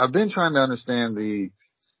I've been trying to understand the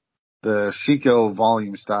Shico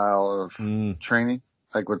volume style of training,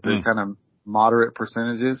 like with the kind of moderate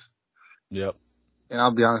percentages. Yep. And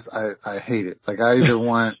I'll be honest, I hate it. Like I either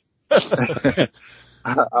want,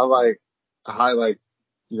 I like high, like,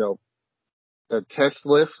 a test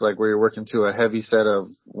lift, like where you're working to a heavy set of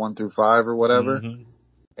 1 through 5 or whatever. Mm-hmm.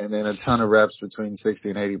 And then a ton of reps between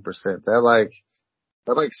 60 and 80%. That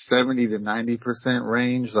like 70 to 90%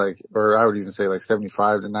 range, or I would even say like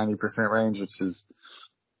 75 to 90% range, which is,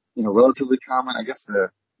 relatively common. I guess the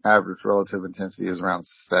average relative intensity is around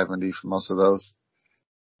 70 for most of those.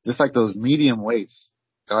 Just like those medium weights.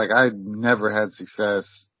 Like I never had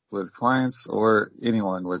success with clients or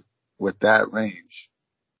anyone with that range.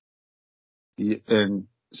 And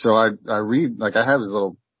so I read, like I have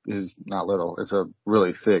it's a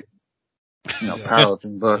really thick,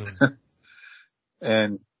 powerlifting book.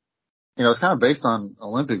 And, it's kind of based on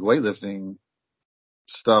Olympic weightlifting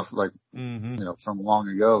stuff, like, from long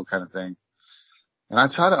ago kind of thing. And I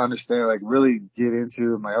try to understand, like really get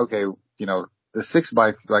into, I'm like, okay, the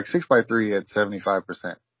 6x3 at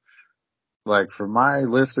 75%. Like for my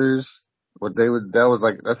lifters, that's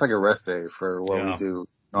like a rest day for what we do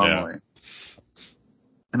normally. Yeah.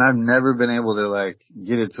 And I've never been able to like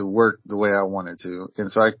get it to work the way I want it to. And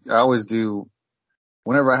so I always do,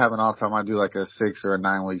 whenever I have an off time, I do like a 6 or a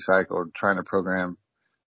 9 week cycle trying to program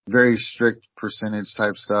very strict percentage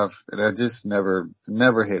type stuff. And that just never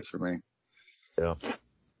hits for me. Yeah.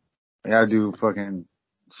 I do fucking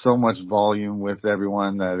so much volume with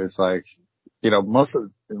everyone that it's like, most of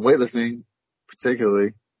in weightlifting,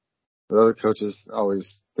 particularly, the other coaches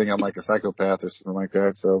always think I'm like a psychopath or something like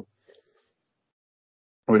that. So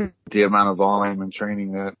with the amount of volume and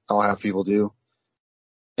training that I'll have people do,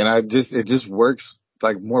 and it just works.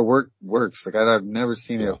 Like more work works. Like I've never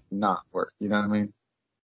seen it not work. You know what I mean?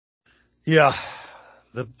 Yeah.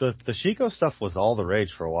 The Shico stuff was all the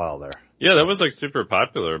rage for a while there. Yeah, that was like super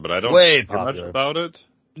popular, but I don't hear much about it.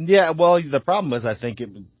 Yeah, well, the problem is I think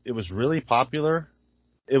it was really popular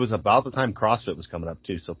it was about the time CrossFit was coming up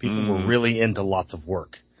too. So people were really into lots of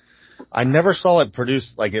work. I never saw it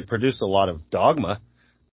produce, like it produced a lot of dogma,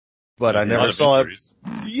 but I never saw it.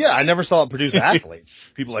 Yeah, I never saw it produce athletes.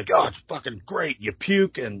 People like, oh, it's fucking great. You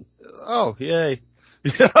puke and, oh, yay.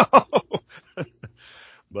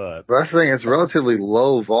 But wrestling is relatively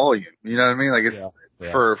low volume. You know what I mean? Like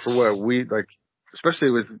it's for what we like, especially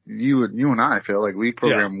with you and I feel like we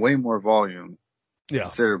program way more volume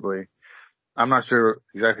considerably. I'm not sure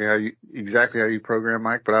exactly how you program,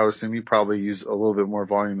 Mike, but I would assume you probably use a little bit more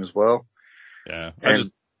volume as well. Yeah. I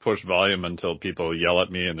just push volume until people yell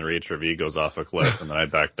at me and their HRV goes off a cliff and then I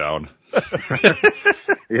back down.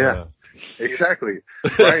 Yeah. Exactly.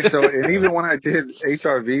 Right. So, and even when I did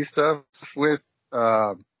HRV stuff with,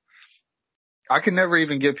 I could never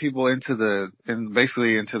even get people into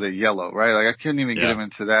the yellow, right? Like I couldn't even get them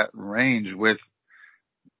into that range with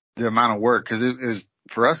the amount of work, cause it was,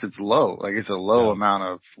 for us, it's low. Like it's a low amount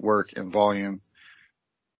of work and volume,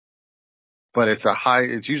 but it's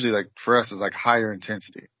usually like for us, it's like higher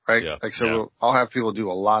intensity, right? Yeah. Like, so I'll have people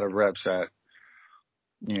do a lot of reps at,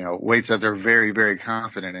 weights that they're very, very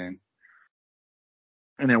confident in,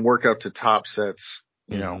 and then work up to top sets,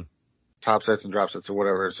 top sets and drop sets or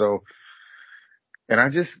whatever. So,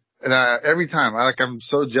 every time I'm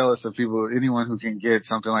so jealous of anyone who can get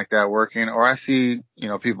something like that working, or I see,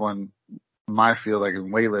 people in my field, like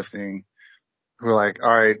in weightlifting, who are like,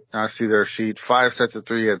 all right, I see their sheet, 5 sets of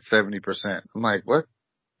 3 at 70%. I'm like, what?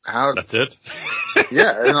 How? That's it?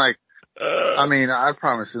 Yeah. And like, I mean, I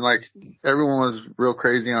promise. And like, everyone was real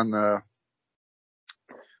crazy on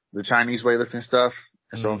the Chinese weightlifting stuff.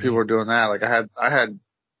 And so when people were doing that, like I had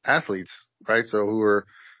athletes, right? So who were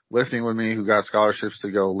lifting with me, who got scholarships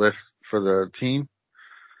to go lift for the team.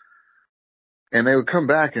 And they would come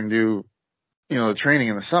back and do, the training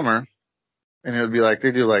in the summer. And it would be like,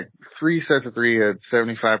 they do like 3 sets of 3 at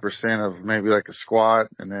 75% of maybe like a squat,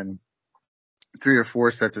 and then 3 or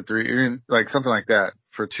 4 sets of 3, like something like that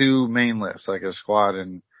for 2 main lifts, like a squat.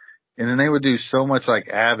 And then they would do so much like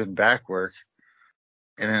ab and back work.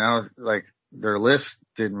 And then I was like, their lifts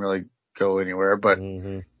didn't really go anywhere, but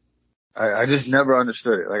I just never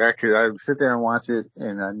understood it. Like I'd sit there and watch it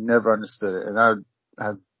and I never understood it. And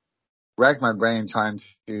I'd rack my brain trying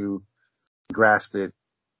to grasp it,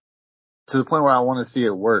 to the point where I want to see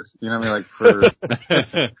it work. You know what I mean?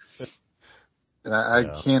 Like and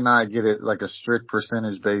I cannot get it like a strict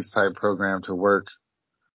percentage based type program to work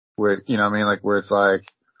with, like where it's like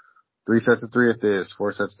 3 sets of 3 at this,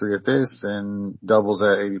 4 sets of 3 at this, and doubles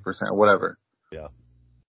at 80% or whatever. Yeah.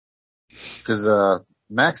 Cause,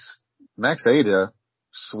 Max Ada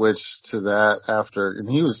switched to that after, and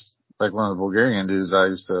he was like one of the Bulgarian dudes I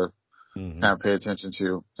used to kind of pay attention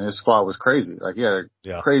to, and his squat was crazy. Like he had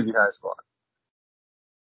a crazy high squat.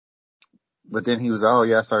 But then he was,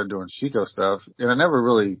 I started doing Chico stuff, and I never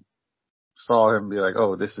really saw him be like,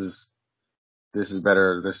 oh, this is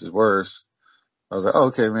better, this is worse. I was like, oh,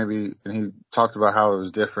 okay, maybe, and he talked about how it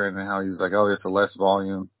was different and how he was like, oh, it's a less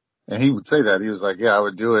volume. And he would say that. He was like, yeah, I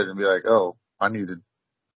would do it and be like, oh, I need to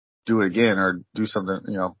do it again or do something,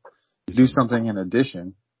 do something in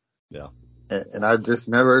addition. Yeah. And I just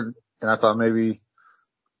never, and I thought maybe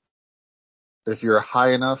if you're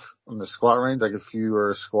high enough on the squat range, like if you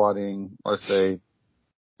were squatting, let's say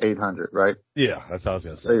 800, right? Yeah, that's what I was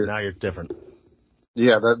going to say. Now you're different.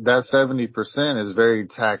 Yeah, that 70% is very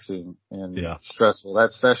taxing and stressful.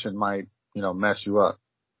 That session might, mess you up.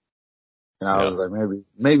 And I was like,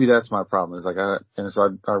 maybe that's my problem. Is like,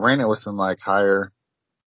 so I ran it with some like higher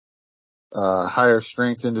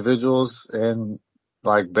strength individuals and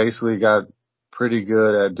like basically got pretty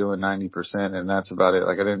good at doing 90%, and that's about it.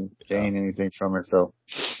 Like I didn't gain anything from it. So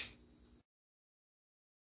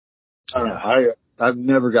I don't know. I've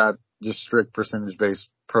never got just strict percentage based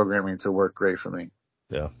programming to work great for me.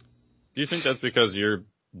 Yeah. Do you think that's because you're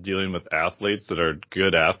dealing with athletes that are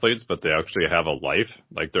good athletes, but they actually have a life?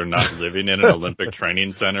 Like they're not living in an Olympic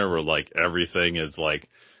training center where like everything is like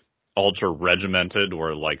ultra regimented,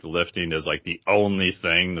 where like lifting is like the only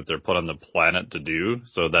thing that they're put on the planet to do,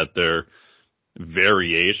 so that their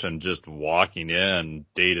variation just walking in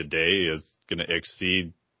day to day is going to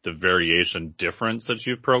exceed the variation difference that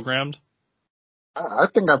you've programmed? I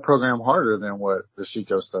think I program harder than what the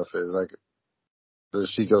Chico stuff is, like the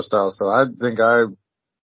Chico style stuff. I think I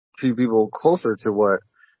treat people closer to what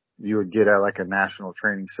you would get at like a national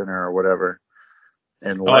training center or whatever.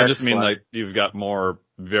 And I just mean like you've got more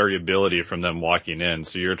variability from them walking in,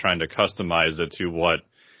 so you're trying to customize it to what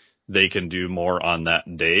they can do more on that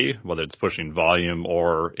day, whether it's pushing volume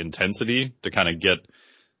or intensity, to kind of get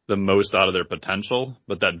the most out of their potential.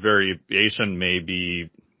 But that variation may be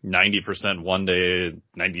 90% one day,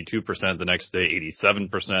 92% the next day,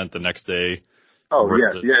 87% the next day. Oh,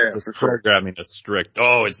 yeah, just for programming a strict,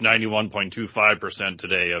 it's 91.25%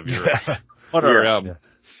 today of your whatever. Yeah.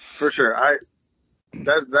 For sure.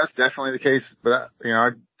 That's definitely the case, but I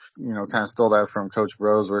kind of stole that from Coach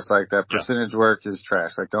Bros, where it's like that percentage work is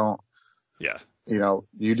trash. Like, don't. Yeah.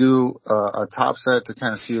 You do a top set to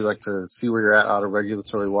kind of see where you're at out of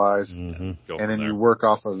regulatory wise, mm-hmm. and then you work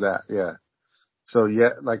off of that. Yeah. So in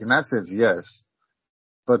that sense, yes,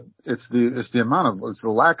 but it's the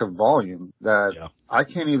lack of volume that I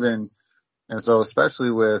can't even. And so especially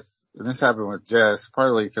and this happened with Jess,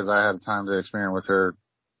 partly because I had time to experiment with her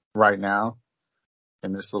right now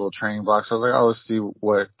in this little training block. So I was like, let's see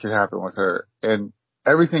what could happen with her. And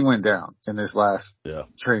everything went down in this last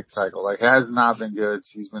training cycle. Like, it has not been good.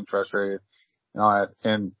 She's been frustrated and all that.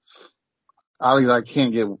 And I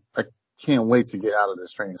can't wait to get out of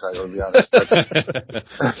this training cycle, to be honest.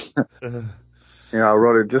 I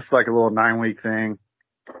wrote it just like a little 9-week thing.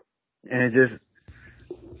 And it just,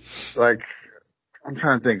 I'm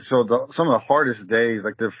trying to think. So some of the hardest days,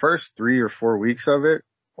 like the first 3 or 4 weeks of it,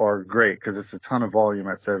 are great because it's a ton of volume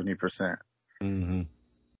at 70%. Mm-hmm.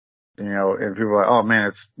 And people are like, oh man,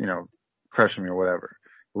 it's, crushing me or whatever.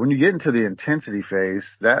 But when you get into the intensity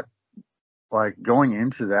phase, that, going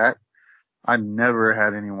into that, I never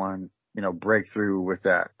had anyone, break through with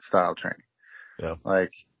that style training. Yeah.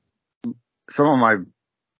 Some of my,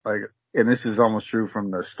 and this is almost true from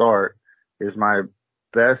the start, is my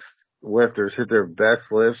best lifters hit their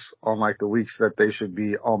best lifts on the weeks that they should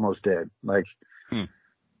be almost dead.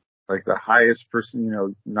 The highest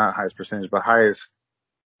not highest percentage, but highest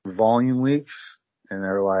volume weeks. And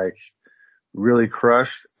they're really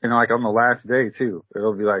crushed. And on the last day too,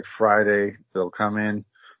 it'll be Friday, they'll come in,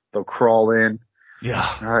 they'll crawl in. Yeah.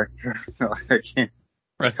 I can't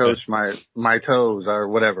coach my toes or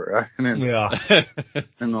whatever. And then,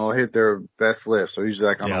 and they'll hit their best lift. So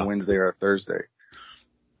usually on a Wednesday or a Thursday.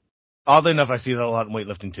 Oddly enough, I see that a lot in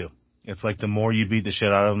weightlifting too. It's the more you beat the shit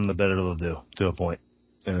out of them, the better they'll do, to a point.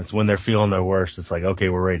 And it's when they're feeling their worst, it's okay,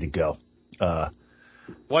 we're ready to go.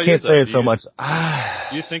 Why can't say it so much.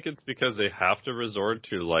 Do you think it's because they have to resort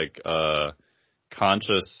to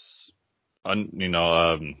conscious,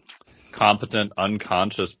 competent,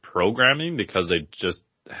 unconscious programming because they just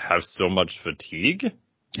have so much fatigue?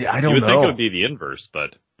 Yeah, I don't know. You would think it would be the inverse,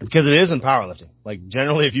 but. Because it is in powerlifting.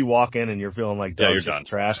 Generally, if you walk in and you're feeling you're done.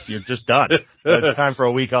 Trash, you're just done. It's time for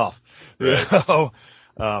a week off. Right.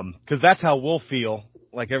 Because that's how we'll feel.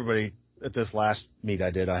 Everybody at this last meet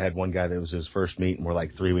I did, I had one guy that was his first meet, and we're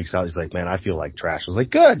 3 weeks out. He's like, man, I feel like trash. I was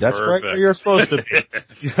like, good. That's right where you're supposed to be.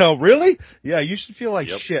 Really? Yeah, you should feel like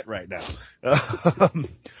shit right now.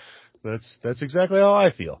 That's exactly how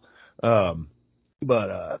I feel. Yeah,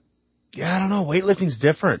 I don't know. Weightlifting's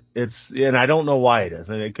different. And I don't know why it is.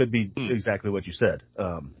 And it could be exactly what you said.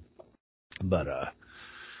 Yeah,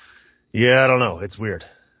 I don't know. It's weird.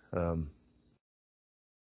 Yeah,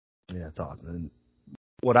 it's odd. And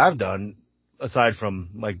what I've done, aside from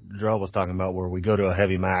Darrell was talking about, where we go to a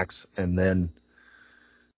heavy max and then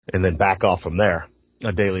back off from there,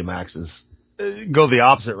 a daily max is go the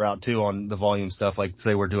opposite route too on the volume stuff.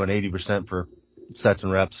 Say we're doing 80% for sets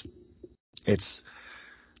and reps.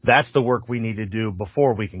 That's the work we need to do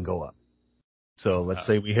before we can go up. So let's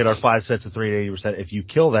say we hit our 5 sets of 3 at 80%. If you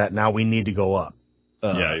kill that, now we need to go up.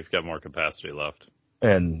 You've got more capacity left.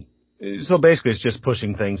 And so basically it's just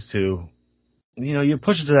pushing things to, you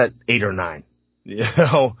push it to that 8 or 9,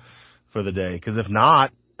 for the day. Because if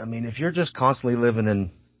not, if you're just constantly living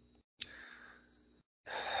in,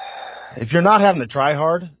 if you're not having to try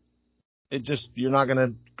hard, you're not going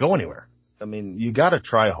to go anywhere. You got to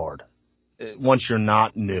try hard once you're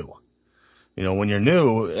not new. When you're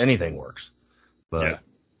new, anything works. But,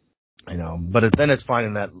 then it's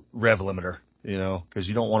finding that rev limiter, because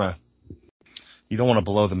you don't want to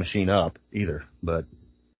blow the machine up either. But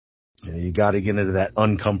you got to get into that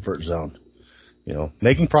uncomfort zone.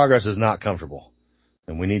 Making progress is not comfortable,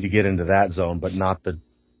 and we need to get into that zone, but not the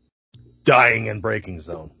dying and breaking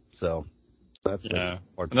zone. So that's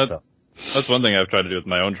that's one thing I've tried to do with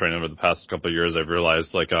my own training over the past couple of years. I've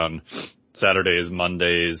realized on Saturdays,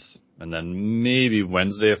 Mondays, and then maybe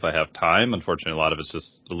Wednesday if I have time. Unfortunately, a lot of it's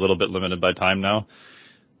just a little bit limited by time now.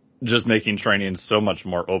 Just making training so much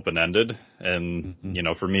more open-ended. And,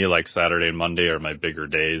 for me, Saturday and Monday are my bigger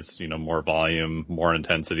days, more volume, more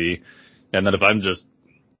intensity. And then if I'm just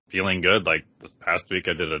feeling good, this past week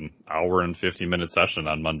I did an hour and 50-minute session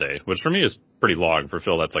on Monday, which for me is pretty long. For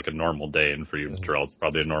Phil, that's a normal day. And for you, Terrell, it's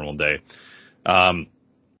probably a normal day. And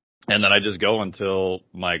then I just go until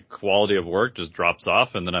my quality of work just drops off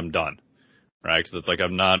and then I'm done. right? Because it's like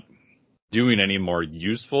I'm not doing any more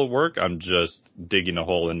useful work. I'm just digging a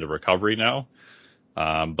hole into recovery now.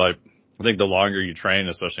 But I think the longer you train,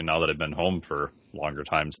 especially now that I've been home for longer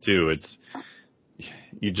times too,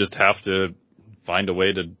 you just have to find a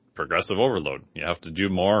way to progressive overload. You have to do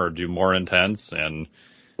more or do more intense, and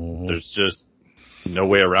there's just no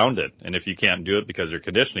way around it. And if you can't do it because your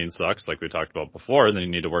conditioning sucks, like we talked about before, then you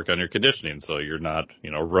need to work on your conditioning. So you're not,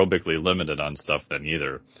 aerobically limited on stuff then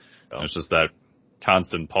either. Oh. It's just that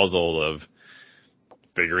constant puzzle of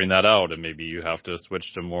figuring that out. And maybe you have to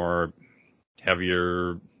switch to more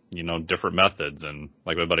heavier, different methods. And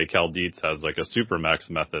like my buddy Cal Dietz has like a super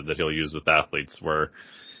max method that he'll use with athletes where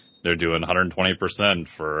they're doing 120%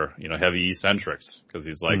 for, heavy eccentrics. Cause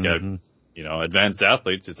he's like, advanced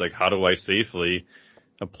athletes, it's like, how do I safely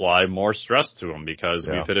apply more stress to them? Because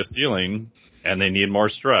we've hit a ceiling and they need more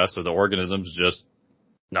stress, or the organism's just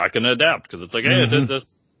not going to adapt. Because it's like, hey, I did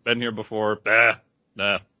this, been here before,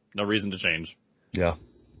 no reason to change. Yeah.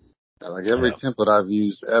 Like every template I've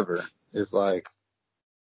used ever is like,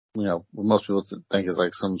 what most people think is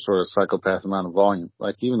like some sort of psychopath amount of volume.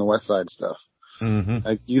 Like even the west side stuff.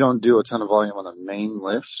 Like you don't do a ton of volume on the main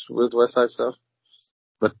lifts with west side stuff.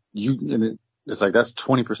 But it's like that's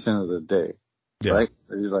 20% of the day, right?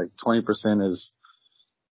 It's like 20% is,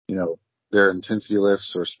 their intensity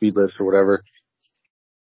lifts or speed lifts or whatever.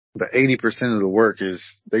 But 80% of the work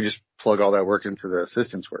is they just plug all that work into the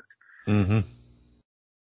assistance work. And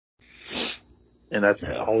that's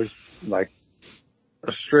always like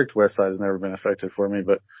a strict west side has never been effective for me,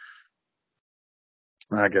 but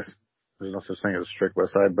I guess there's no such thing as a strict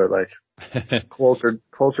west side, but like closer to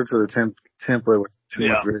the template with too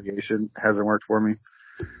much variation hasn't worked for me.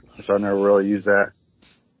 So I never really used that.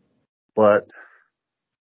 But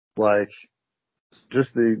like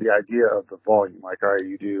just the idea of the volume, like, all right,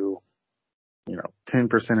 you do,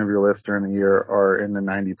 10% of your lifts during the year are in the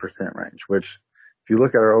 90% range, which if you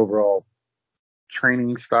look at our overall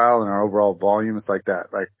training style and our overall volume, it's like that.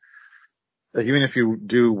 Like even if you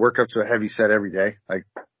do work up to a heavy set every day, like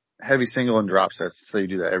heavy single and drop sets, so you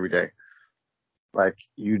do that every day. Like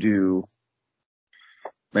you do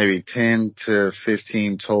maybe 10 to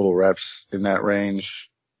 15 total reps in that range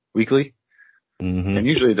weekly. And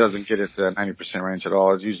usually it doesn't get into that 90% range at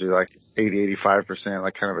all. It's usually like 80-85%,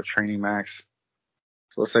 like kind of a training max.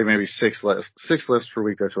 So let's say maybe six lifts per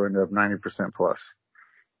week, that will end up 90% plus.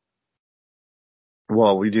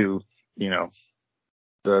 Well, we do,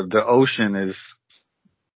 the ocean is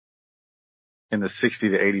in the 60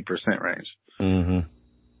 to 80% range.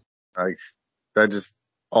 Like that just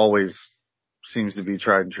always seems to be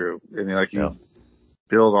tried and true. And you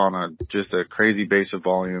build on just a crazy base of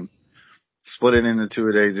volume, split it into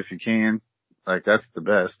 2 days if you can. Like that's the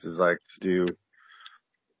best is like to do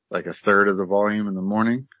like a third of the volume in the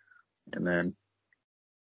morning, and then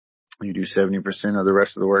you do 70% of the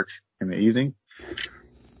rest of the work in the evening.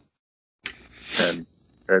 And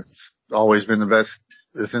that's always been the best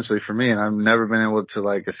essentially for me. And I've never been able to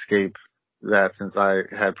like escape that since I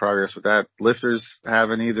had progress with that. Lifters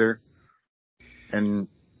haven't either. And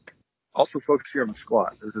also focusing on the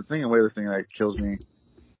squat. There's a thing, and the other thing that kills me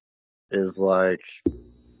is like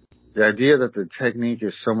the idea that the technique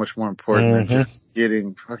is so much more important than just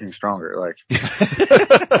getting fucking stronger. Like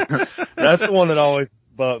that's the one that always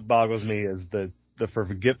boggles me is the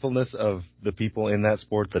forgetfulness of the people in that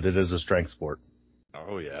sport that it is a strength sport.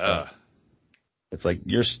 Oh yeah. It's like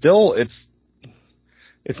it's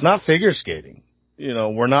not figure skating.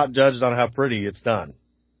 We're not judged on how pretty it's done.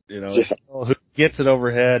 It's who gets it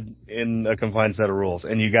overhead in a confined set of rules,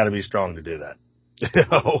 and you got to be strong to do that.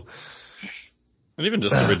 And even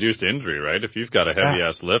just to reduce injury, right? If you've got a heavy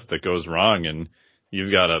ass lift that goes wrong and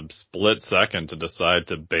you've got a split second to decide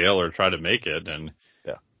to bail or try to make it, and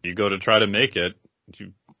you go to try to make it,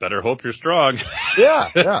 you better hope you're strong.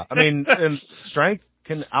 Yeah. I mean, and strength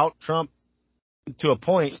can out trump to a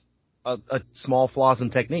point a small flaws in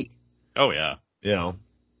technique. Oh yeah.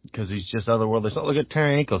 Because he's just otherworldly. So look at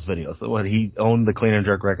Terry Ankle's videos. He owned the clean and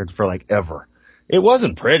jerk records for like ever. It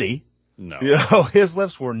wasn't pretty. No. His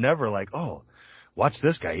lifts were never like, oh, watch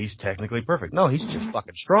this guy. He's technically perfect. No, he's just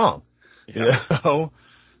fucking strong.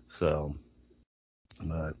 So,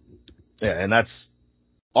 but yeah, and that's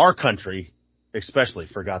our country especially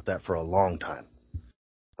forgot that for a long time.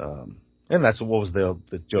 And that's what was the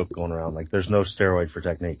joke going around. Like, there's no steroid for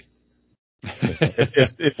technique.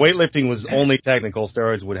 if weightlifting was only technical,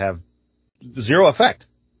 steroids would have zero effect.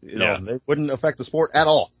 They wouldn't affect the sport at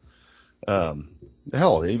all.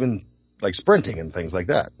 Hell, even like sprinting and things like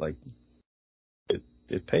that. Like,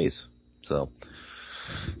 it pays. So,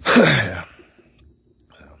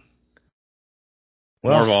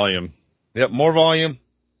 More volume. Yep, more volume,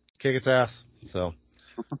 kick its ass. So,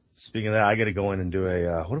 speaking of that, I got to go in and do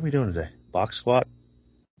a, what are we doing today? Box squat?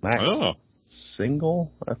 Max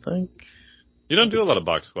single, I think. You don't do a lot of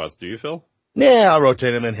box squats, do you, Phil? Yeah, I'll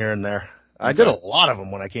rotate them in here and there. Okay. I did a lot of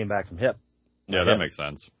them when I came back from hip. Yeah, that makes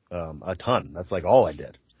sense. A ton. That's like all I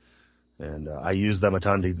did. And I used them a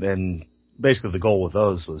ton. And basically the goal with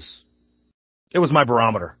those was, it was my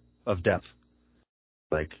barometer of depth.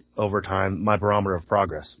 Like, over time, my barometer of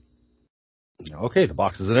progress. You know, okay, the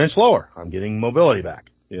box is an inch lower. I'm getting mobility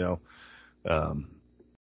back, you know.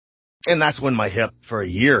 And that's when my hip, for a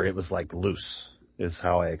year, it was like loose, is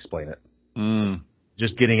how I explain it.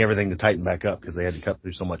 Just getting everything to tighten back up because they had to cut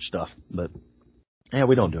through so much stuff. But, yeah,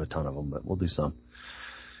 we don't do a ton of them, but we'll do some.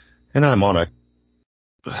 And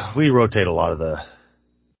we rotate a lot of the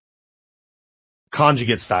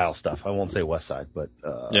conjugate style stuff. I won't say West Side, but,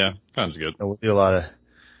 yeah, conjugate. We'll do a lot of,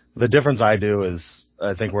 the difference I do is,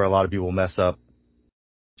 I think where a lot of people mess up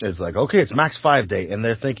is like, okay, it's max 5 day, and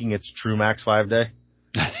they're thinking it's true max 5 day.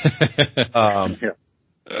 And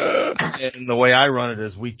the way I run it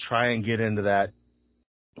is we try and get into that.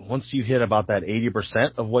 Once you hit about that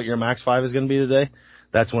 80% of what your max 5 is going to be today,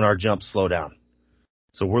 that's when our jumps slow down.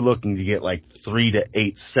 So we're looking to get like 3 to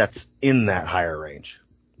 8 sets in that higher range.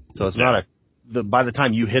 So it's not by the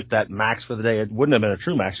time you hit that max for the day, it wouldn't have been a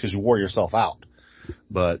true max because you wore yourself out.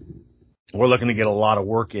 But we're looking to get a lot of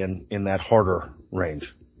work in that harder range.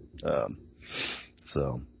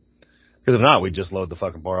 So, because if not, we just load the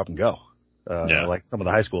fucking bar up and go. Like some of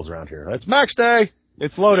the high schools around here. It's max day.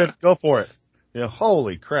 It's loaded. Go for it. You know,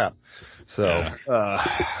 holy crap. So,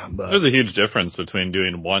 there's a huge difference between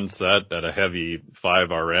doing one set at a heavy 5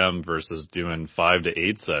 RM versus doing 5 to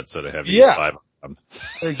 8 sets at a heavy 5 RM.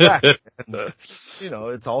 Exactly. And, you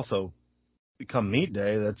know, it's also become meet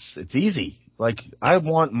day. It's easy. Like, I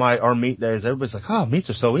want our meet days. Everybody's like, oh, meets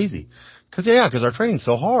are so easy. Cause our training's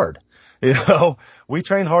so hard. You know, we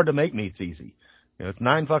train hard to make meets easy. You know, it's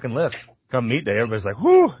 9 fucking lifts. Come meet day, everybody's like,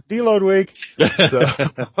 whoo, deload week. So,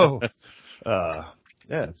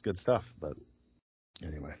 yeah, it's good stuff. But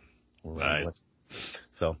anyway. Nice.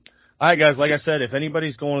 So, all right, guys, like I said, if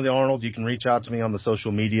anybody's going to the Arnold, you can reach out to me on the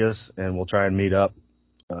social medias and we'll try and meet up.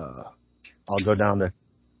 I'll go down to,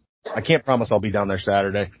 I can't promise I'll be down there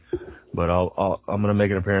Saturday, but I'm going to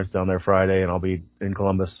make an appearance down there Friday and I'll be in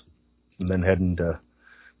Columbus and then heading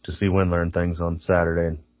to see Windler and things on Saturday.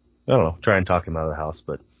 And I don't know, try and talk him out of the house,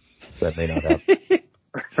 but that may not happen.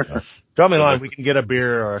 Drop me a line. We can get a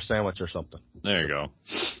beer or a sandwich or something. There you go.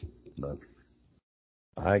 But,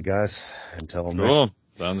 all right, guys. Until next. Cool.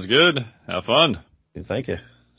 Sounds good. Have fun. Thank you.